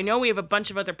right, so I know we have a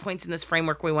bunch of other points in this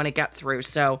framework we want to get through,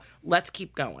 so let's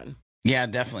keep going. Yeah,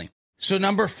 definitely. So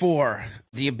number 4,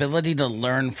 the ability to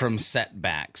learn from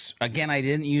setbacks. Again, I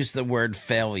didn't use the word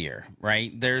failure,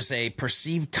 right? There's a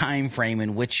perceived time frame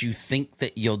in which you think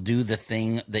that you'll do the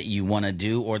thing that you want to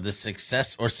do, or the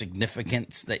success or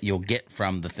significance that you'll get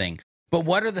from the thing. But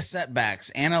what are the setbacks?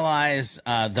 Analyze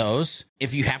those.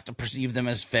 If you have to perceive them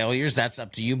as failures, that's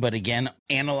up to you. But again,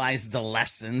 analyze the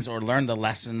lessons or learn the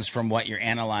lessons from what you're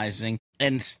analyzing,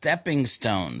 and stepping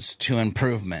stones to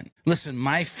improvement. Listen,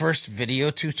 my first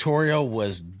video tutorial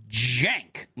was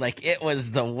jank. Like, it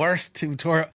was the worst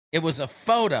tutorial. It was a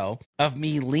photo of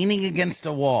me leaning against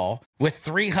a wall with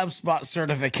 3 HubSpot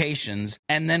certifications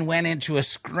and then went into a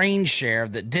screen share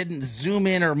that didn't zoom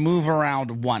in or move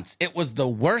around once. It was the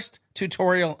worst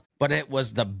tutorial, but it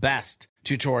was the best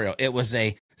tutorial. It was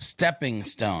a stepping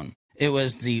stone. It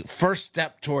was the first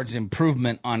step towards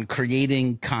improvement on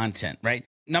creating content, right?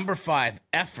 Number 5,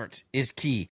 effort is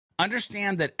key.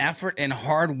 Understand that effort and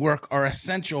hard work are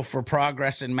essential for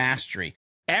progress and mastery.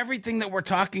 Everything that we're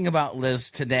talking about, Liz,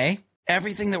 today,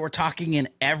 everything that we're talking in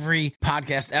every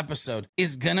podcast episode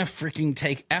is going to freaking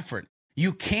take effort.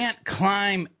 You can't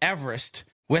climb Everest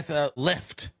with a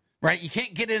lift, right? You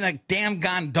can't get in a damn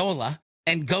gondola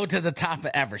and go to the top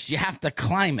of Everest. You have to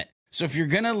climb it. So if you're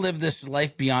going to live this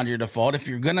life beyond your default, if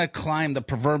you're going to climb the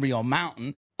proverbial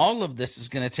mountain, all of this is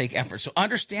going to take effort. So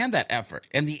understand that effort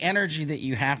and the energy that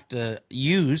you have to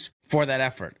use for that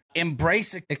effort.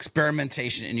 Embrace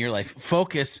experimentation in your life.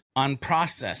 Focus on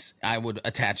process. I would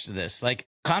attach to this. Like,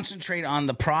 concentrate on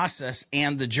the process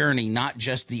and the journey, not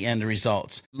just the end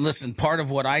results. Listen, part of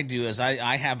what I do is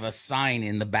I have a sign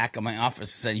in the back of my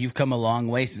office that said, "You've come a long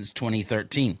way since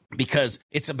 2013," because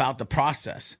it's about the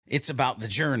process. It's about the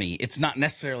journey. It's not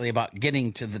necessarily about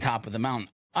getting to the top of the mountain.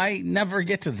 I never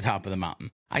get to the top of the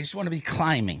mountain. I just want to be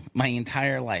climbing my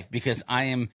entire life because I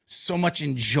am so much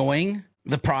enjoying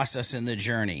the process and the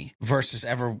journey versus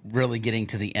ever really getting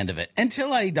to the end of it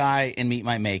until I die and meet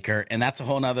my maker. And that's a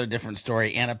whole nother different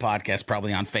story and a podcast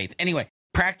probably on faith. Anyway,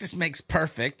 practice makes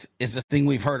perfect is a thing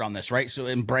we've heard on this, right? So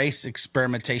embrace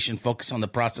experimentation, focus on the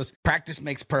process. Practice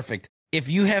makes perfect. If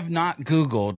you have not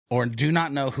Googled or do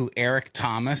not know who Eric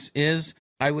Thomas is,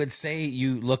 I would say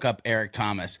you look up Eric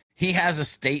Thomas. He has a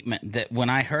statement that when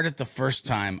I heard it the first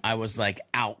time, I was like,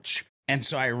 ouch. And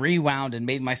so I rewound and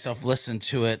made myself listen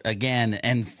to it again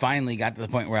and finally got to the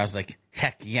point where I was like,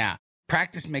 heck yeah.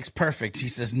 Practice makes perfect. He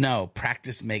says, no,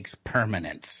 practice makes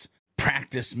permanence.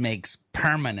 Practice makes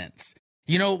permanence.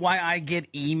 You know why I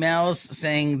get emails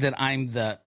saying that I'm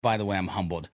by the way, I'm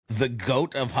humbled, the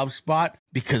GOAT of HubSpot?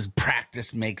 Because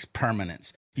practice makes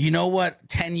permanence. You know what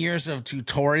 10 years of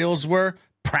tutorials were?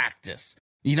 Practice.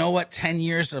 You know what 10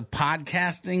 years of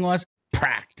podcasting was?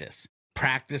 Practice.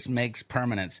 Practice makes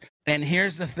permanence. And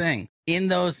here's the thing. In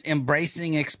those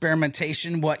embracing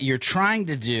experimentation, what you're trying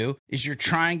to do is you're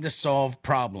trying to solve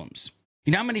problems.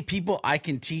 You know how many people I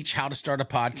can teach how to start a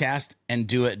podcast and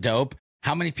do it dope?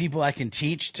 How many people I can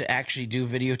teach to actually do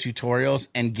video tutorials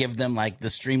and give them like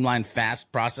the streamlined,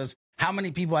 fast process? How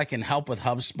many people I can help with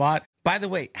HubSpot? By the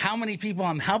way, how many people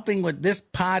I'm helping with this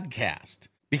podcast?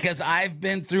 Because I've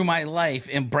been through my life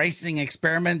embracing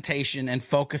experimentation and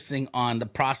focusing on the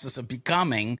process of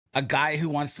becoming a guy who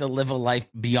wants to live a life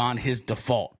beyond his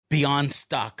default, beyond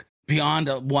stuck, beyond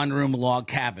a one-room log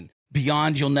cabin,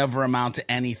 beyond you'll never amount to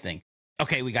anything.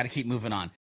 Okay, we got to keep moving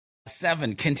on.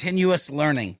 7, continuous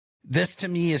learning. This to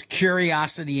me is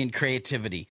curiosity and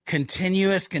creativity.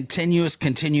 Continuous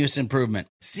improvement.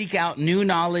 Seek out new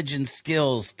knowledge and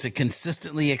skills to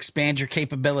consistently expand your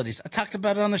capabilities. I talked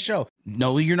about it on the show.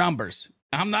 Know your numbers.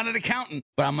 I'm not an accountant,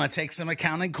 but I'm going to take some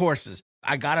accounting courses.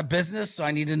 I got a business, so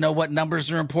I need to know what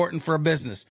numbers are important for a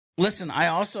business. Listen, I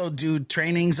also do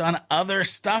trainings on other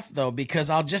stuff, though, because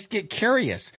I'll just get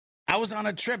curious. I was on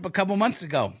a trip a couple months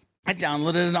ago. I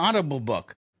downloaded an Audible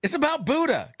book. It's about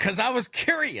Buddha because I was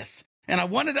curious and I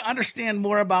wanted to understand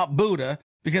more about Buddha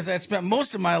because I had spent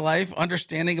most of my life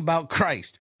understanding about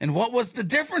Christ. And what was the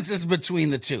differences between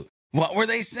the two? What were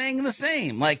they saying the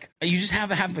same? Like, you just have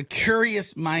to have a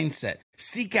curious mindset.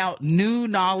 Seek out new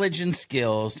knowledge and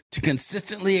skills to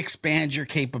consistently expand your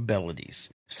capabilities.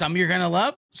 Some you're going to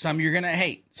love, some you're going to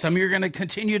hate, some you're going to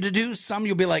continue to do, some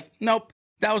you'll be like, nope,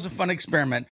 that was a fun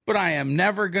experiment, but I am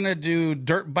never going to do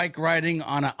dirt bike riding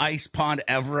on an ice pond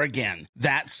ever again.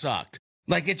 That sucked.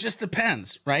 Like, it just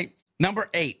depends, right? Number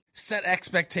 8, set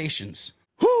expectations.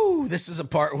 Whew, this is a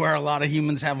part where a lot of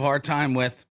humans have a hard time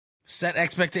with. Set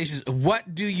expectations.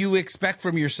 What do you expect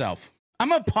from yourself? I'm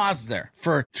going to pause there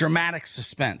for dramatic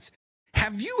suspense.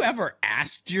 Have you ever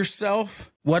asked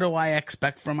yourself, what do I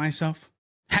expect from myself?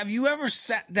 Have you ever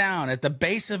sat down at the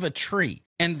base of a tree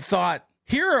and thought,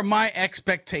 here are my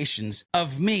expectations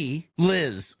of me,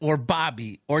 Liz, or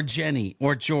Bobby, or Jenny,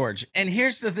 or George. And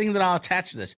here's the thing that I'll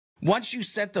attach to this. Once you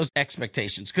set those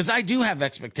expectations, because I do have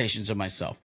expectations of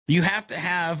myself, you have to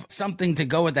have something to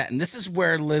go with that. And this is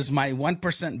where, Liz, my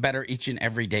 1% better each and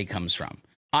every day comes from.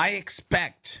 I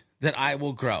expect that I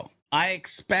will grow. I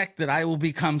expect that I will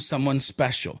become someone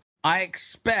special. I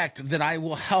expect that I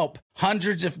will help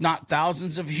hundreds, if not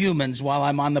thousands of humans while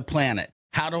I'm on the planet.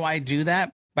 How do I do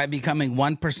that? By becoming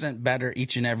 1% better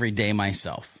each and every day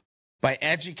myself. by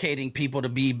educating people to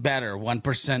be better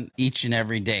 1% each and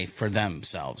every day for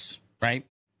themselves, right?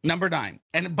 Number 9.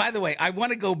 And by the way, I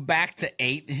want to go back to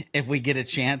 8 if we get a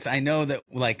chance. I know that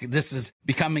this is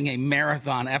becoming a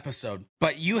marathon episode,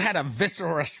 but you had a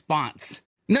visceral response.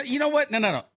 No, you know what?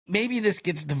 No. Maybe this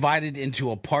gets divided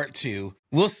into a part 2.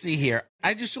 We'll see here.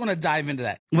 I just want to dive into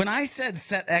that. When I said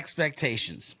set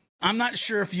expectations, I'm not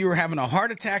sure if you were having a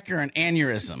heart attack or an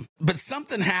aneurysm, but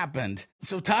something happened.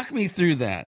 So talk me through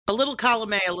that. A little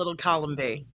column A, a little column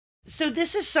B. So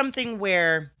this is something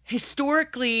where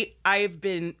historically I've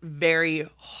been very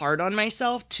hard on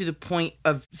myself to the point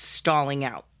of stalling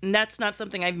out. And that's not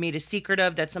something I've made a secret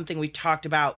of. That's something we've talked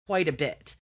about quite a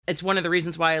bit. It's one of the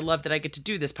reasons why I love that I get to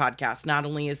do this podcast. Not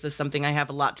only is this something I have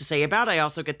a lot to say about, I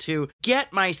also get to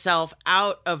get myself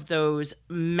out of those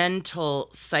mental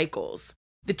cycles.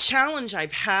 The challenge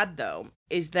I've had, though,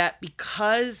 is that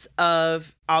because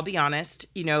of, I'll be honest,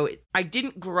 I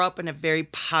didn't grow up in a very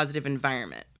positive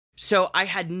environment. So I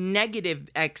had negative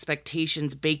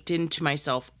expectations baked into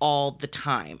myself all the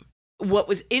time. What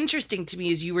was interesting to me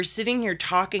is you were sitting here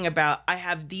talking about, I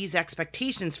have these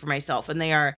expectations for myself, and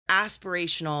they are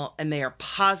aspirational, and they are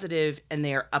positive, and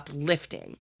they are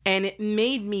uplifting. And it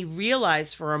made me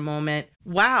realize for a moment,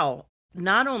 wow,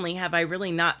 not only have I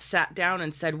really not sat down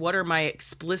and said, what are my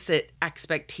explicit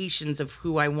expectations of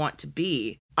who I want to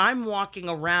be? I'm walking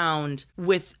around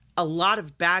with a lot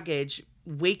of baggage,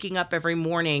 waking up every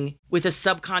morning with a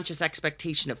subconscious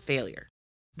expectation of failure,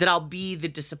 that I'll be the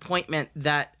disappointment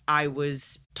that I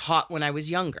was taught when I was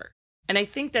younger. And I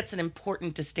think that's an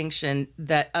important distinction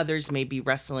that others may be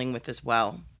wrestling with as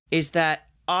well, is that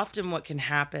often what can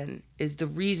happen is the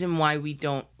reason why we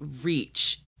don't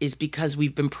reach is because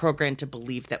we've been programmed to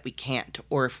believe that we can't,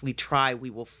 or if we try, we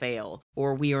will fail,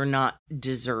 or we are not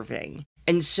deserving.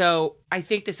 And so I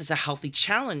think this is a healthy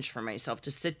challenge for myself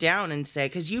to sit down and say,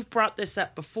 because you've brought this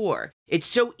up before, it's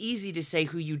so easy to say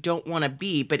who you don't want to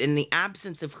be, but in the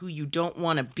absence of who you don't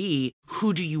want to be,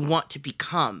 who do you want to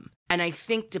become? And I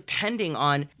think depending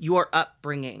on your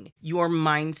upbringing, your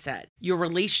mindset, your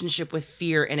relationship with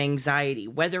fear and anxiety,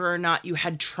 whether or not you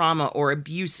had trauma or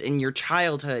abuse in your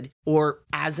childhood or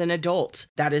as an adult,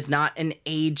 that is not an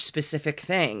age-specific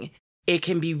thing. It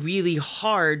can be really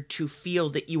hard to feel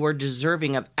that you are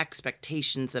deserving of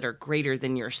expectations that are greater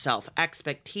than yourself,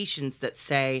 expectations that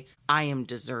say, I am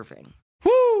deserving.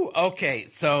 Woo! Okay,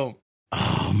 so,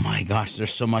 oh my gosh,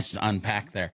 there's so much to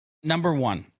unpack there. Number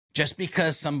 1, just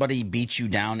because somebody beats you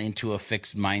down into a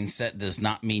fixed mindset does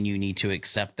not mean you need to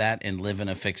accept that and live in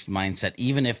a fixed mindset,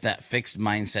 even if that fixed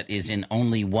mindset is in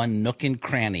only one nook and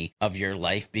cranny of your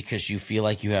life because you feel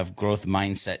like you have growth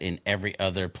mindset in every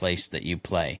other place that you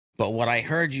play. But what I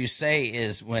heard you say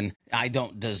is when I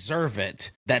don't deserve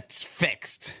it, that's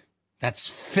fixed. That's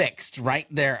fixed right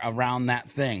there around that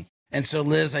thing. And so,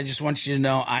 Liz, I just want you to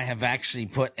know I have actually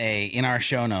put in our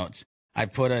show notes, I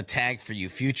put a tag for you,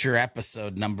 future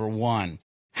episode number 1,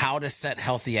 how to set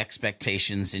healthy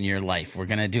expectations in your life. We're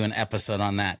going to do an episode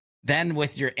on that. Then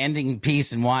with your ending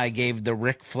piece and why I gave the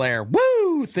Ric Flair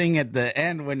woo thing at the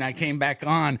end when I came back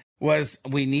on was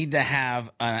we need to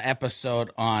have an episode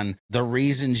on the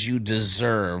reasons you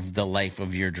deserve the life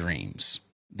of your dreams.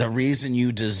 The reason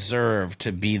you deserve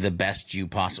to be the best you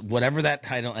possibly, whatever that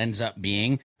title ends up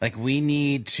being, like we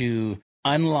need to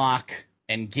unlock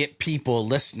and get people,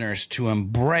 listeners, to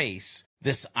embrace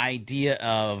this idea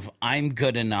of I'm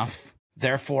good enough,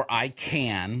 therefore I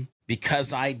can,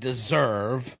 because I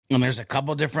deserve. And there's a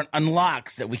couple different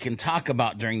unlocks that we can talk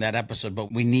about during that episode,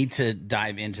 but we need to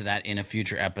dive into that in a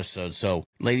future episode. So,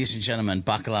 ladies and gentlemen,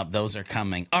 buckle up. Those are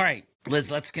coming. All right, Liz,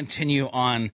 let's continue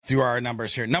on through our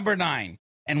numbers here. Number 9.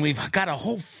 And we've got a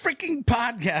whole freaking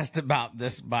podcast about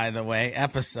this, by the way,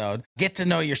 episode. Get to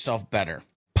know yourself better.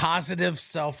 Positive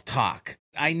self-talk.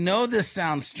 I know this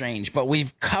sounds strange, but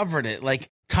we've covered it. Like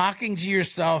talking to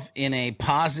yourself in a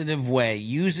positive way,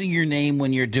 using your name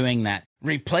when you're doing that,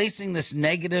 replacing this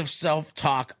negative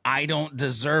self-talk, I don't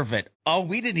deserve it. Oh,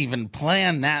 we didn't even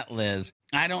plan that, Liz.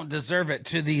 I don't deserve it,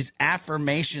 to these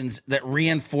affirmations that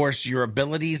reinforce your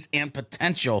abilities and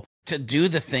potential to do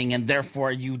the thing, and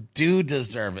therefore you do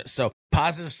deserve it. So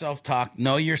positive self-talk,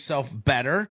 know yourself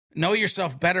better. Know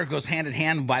yourself better goes hand in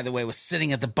hand, by the way, with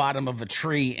sitting at the bottom of a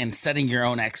tree and setting your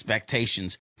own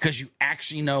expectations, because you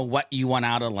actually know what you want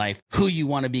out of life, who you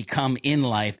want to become in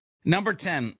life. Number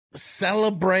 10,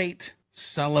 celebrate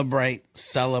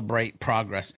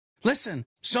progress. Listen,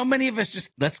 so many of us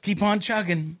just, let's keep on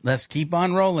chugging. Let's keep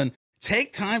on rolling.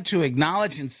 Take time to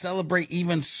acknowledge and celebrate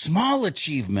even small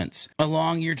achievements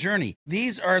along your journey.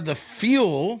 These are the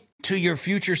fuel to your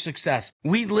future success.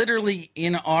 We literally,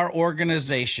 in our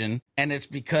organization, and it's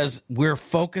because we're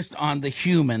focused on the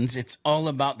humans, it's all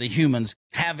about the humans,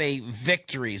 have a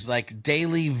victories, like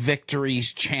daily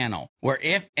victories channel, where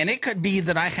and it could be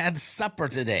that I had supper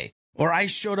today, or I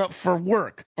showed up for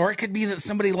work, or it could be that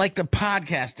somebody liked a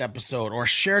podcast episode or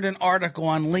shared an article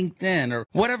on LinkedIn or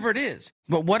whatever it is.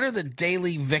 But what are the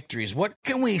daily victories? What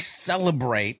can we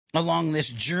celebrate along this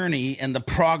journey and the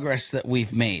progress that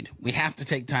we've made? We have to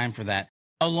take time for that.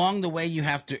 Along the way, you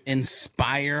have to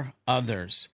inspire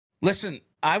others. Listen,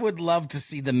 I would love to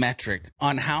see the metric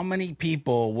on how many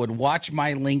people would watch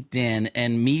my LinkedIn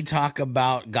and me talk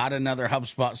about got another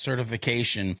HubSpot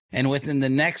certification, and within the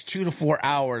next 2 to 4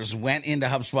 hours went into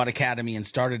HubSpot Academy and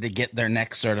started to get their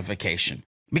next certification.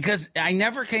 Because I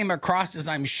never came across as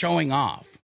I'm showing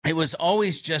off. It was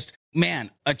always just, man,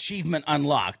 achievement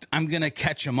unlocked. I'm going to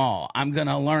catch them all. I'm going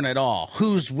to learn it all.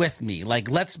 Who's with me? Like,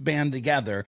 let's band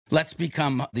together. Let's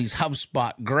become these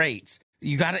HubSpot greats.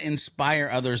 You got to inspire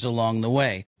others along the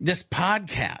way. This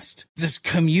podcast, this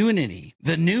community,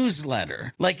 the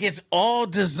newsletter, like it's all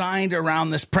designed around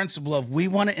this principle of we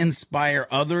want to inspire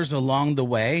others along the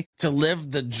way to live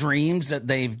the dreams that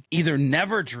they've either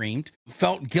never dreamed,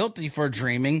 felt guilty for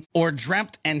dreaming, or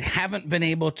dreamt and haven't been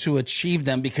able to achieve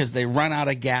them because they run out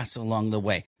of gas along the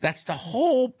way. That's the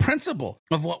whole principle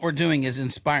of what we're doing, is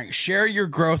inspiring. Share your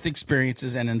growth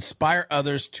experiences and inspire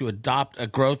others to adopt a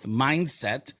growth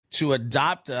mindset, to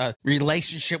adopt a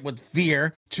relationship with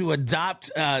fear, to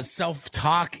adopt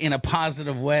self-talk in a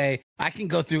positive way. I can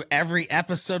go through every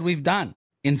episode we've done.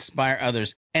 Inspire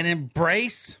others and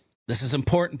embrace, this is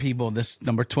important, people, this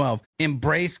number 12,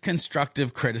 embrace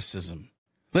constructive criticism.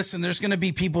 Listen, there's going to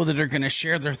be people that are going to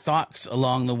share their thoughts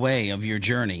along the way of your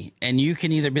journey. And you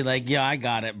can either be like, yeah, I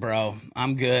got it, bro.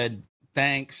 I'm good.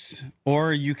 Thanks.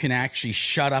 Or you can actually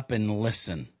shut up and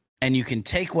listen. And you can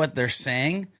take what they're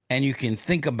saying and you can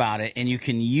think about it and you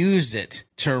can use it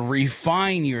to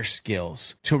refine your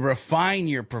skills, to refine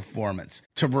your performance,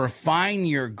 to refine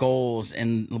your goals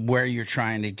and where you're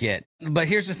trying to get. But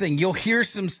here's the thing. You'll hear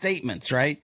some statements,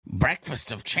 right?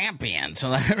 Breakfast of champions.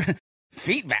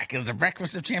 Feedback is the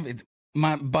breakfast of champions.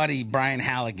 My buddy Brian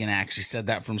Halligan actually said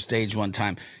that from stage one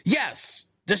time. Yes,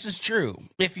 this is true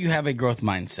if you have a growth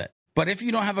mindset. But if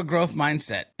you don't have a growth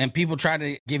mindset and people try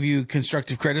to give you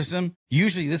constructive criticism,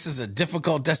 usually this is a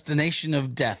difficult destination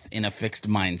of death in a fixed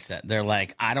mindset. They're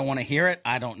like, I don't want to hear it.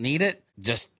 I don't need it.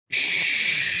 Just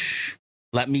shh.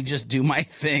 Let me just do my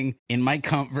thing in my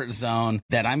comfort zone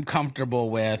that I'm comfortable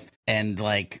with. And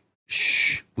like,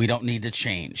 shh, we don't need to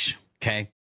change. Okay.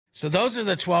 So those are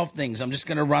the 12 things. I'm just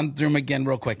going to run through them again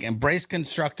real quick. Embrace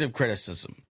constructive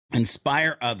criticism,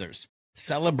 inspire others,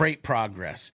 celebrate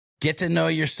progress, get to know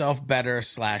yourself better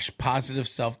 / positive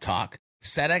self-talk,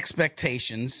 set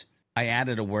expectations. I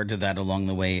added a word to that along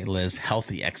the way, Liz,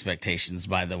 healthy expectations,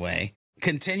 by the way.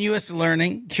 Continuous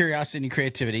learning, curiosity, and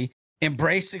creativity,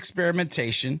 embrace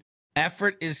experimentation,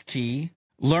 effort is key,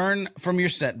 learn from your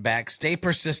setbacks, stay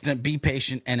persistent, be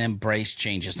patient, and embrace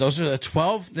changes. Those are the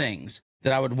 12 things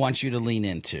that I would want you to lean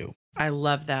into. I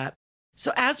love that.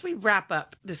 So as we wrap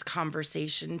up this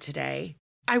conversation today,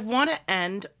 I want to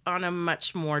end on a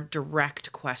much more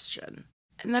direct question.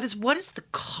 And that is, what is the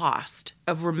cost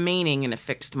of remaining in a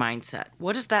fixed mindset?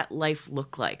 What does that life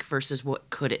look like versus what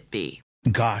could it be?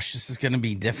 Gosh, this is going to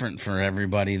be different for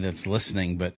everybody that's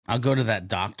listening, but I'll go to that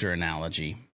doctor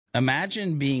analogy.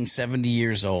 Imagine being 70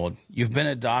 years old. You've been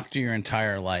a doctor your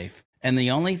entire life, and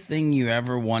the only thing you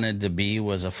ever wanted to be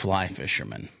was a fly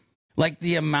fisherman. Like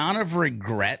the amount of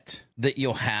regret that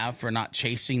you'll have for not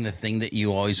chasing the thing that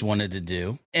you always wanted to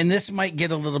do. And this might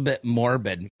get a little bit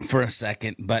morbid for a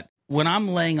second, but when I'm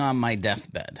laying on my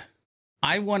deathbed,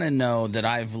 I want to know that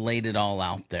I've laid it all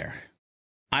out there.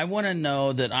 I want to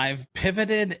know that I've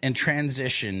pivoted and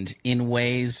transitioned in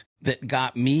ways that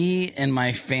got me and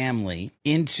my family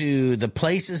into the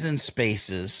places and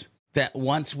spaces that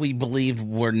once we believed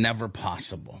were never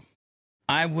possible.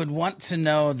 I would want to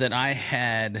know that I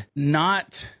had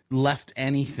not left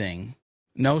anything,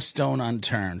 no stone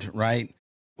unturned, right?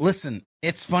 Listen,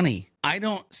 it's funny. I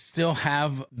don't still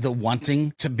have the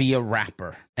wanting to be a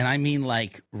rapper. And I mean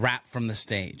like rap from the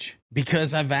stage,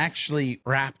 because I've actually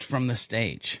rapped from the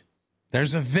stage.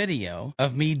 There's a video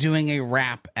of me doing a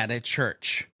rap at a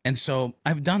church. And so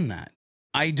I've done that.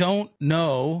 I don't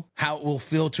know how it will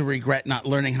feel to regret not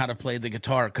learning how to play the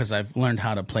guitar, because I've learned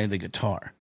how to play the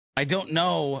guitar. I don't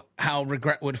know how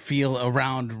regret would feel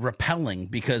around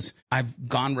rappelling, because I've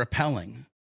gone rappelling.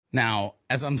 Now,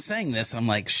 as I'm saying this, I'm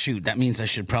like, shoot, that means I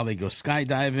should probably go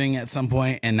skydiving at some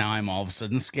point. And now I'm all of a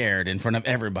sudden scared in front of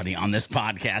everybody on this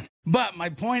podcast. But my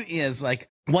point is, like,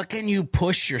 what can you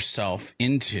push yourself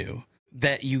into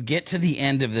that you get to the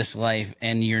end of this life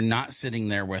and you're not sitting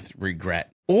there with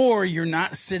regret, or you're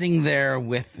not sitting there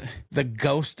with the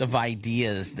ghost of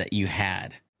ideas that you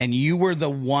had and you were the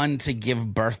one to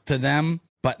give birth to them,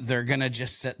 but they're going to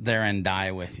just sit there and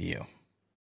die with you.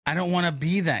 I don't want to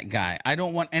be that guy. I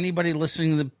don't want anybody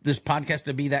listening to this podcast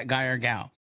to be that guy or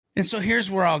gal. And so here's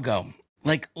where I'll go.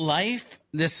 Like, life,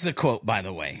 this is a quote, by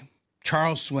the way,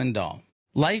 Charles Swindoll.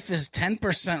 Life is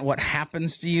 10% what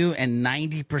happens to you and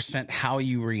 90% how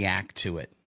you react to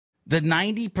it. The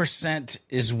 90%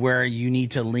 is where you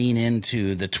need to lean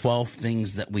into the 12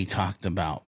 things that we talked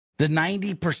about. The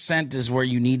 90% is where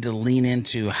you need to lean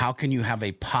into how can you have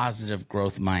a positive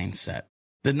growth mindset.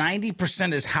 The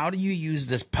 90% is how do you use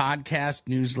this podcast,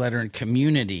 newsletter, and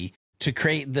community to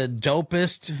create the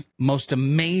dopest, most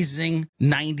amazing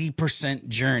 90%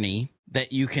 journey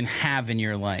that you can have in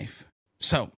your life.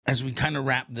 So as we kind of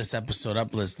wrap this episode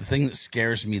up, Liz, the thing that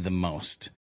scares me the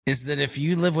most is that if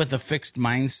you live with a fixed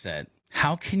mindset,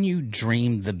 how can you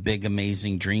dream the big,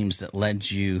 amazing dreams that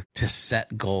led you to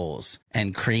set goals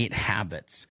and create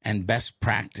habits and best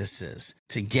practices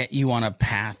to get you on a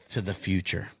path to the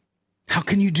future? How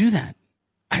can you do that?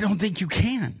 I don't think you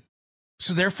can.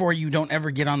 So therefore, you don't ever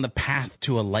get on the path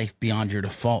to a life beyond your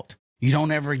default. You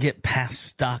don't ever get past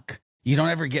stuck. You don't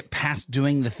ever get past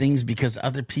doing the things because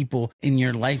other people in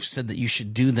your life said that you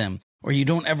should do them. Or you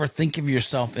don't ever think of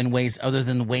yourself in ways other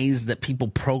than ways that people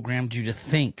programmed you to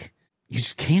think. You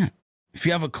just can't. If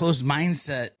you have a closed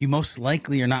mindset, you most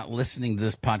likely are not listening to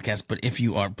this podcast. But if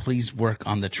you are, please work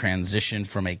on the transition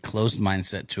from a closed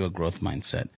mindset to a growth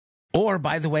mindset. Or,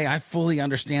 by the way, I fully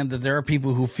understand that there are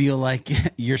people who feel like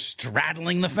you're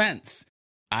straddling the fence.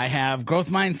 I have growth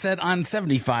mindset on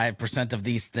 75% of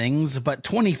these things, but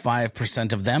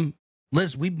 25% of them,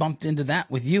 Liz, we bumped into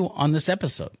that with you on this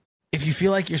episode. If you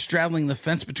feel like you're straddling the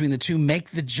fence between the two, make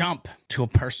the jump to a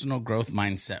personal growth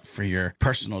mindset for your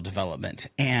personal development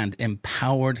and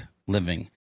empowered living.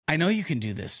 I know you can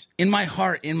do this. In my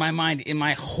heart, in my mind, in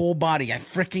my whole body, I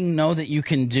freaking know that you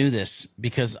can do this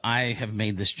because I have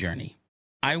made this journey.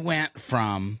 I went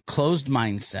from closed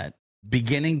mindset,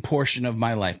 beginning portion of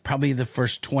my life, probably the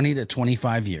first 20 to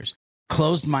 25 years,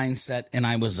 closed mindset, and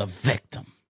I was a victim.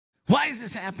 Why is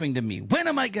this happening to me? When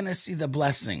am I going to see the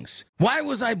blessings? Why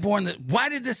was I born? Why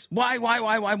did this?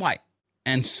 Why?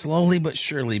 And slowly but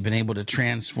surely been able to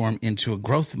transform into a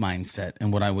growth mindset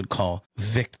and what I would call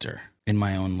victor in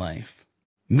my own life.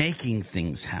 Making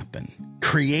things happen,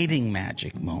 creating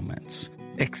magic moments,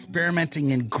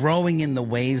 experimenting and growing in the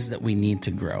ways that we need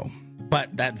to grow.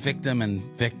 But that victim and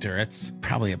victor, it's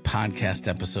probably a podcast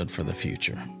episode for the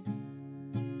future.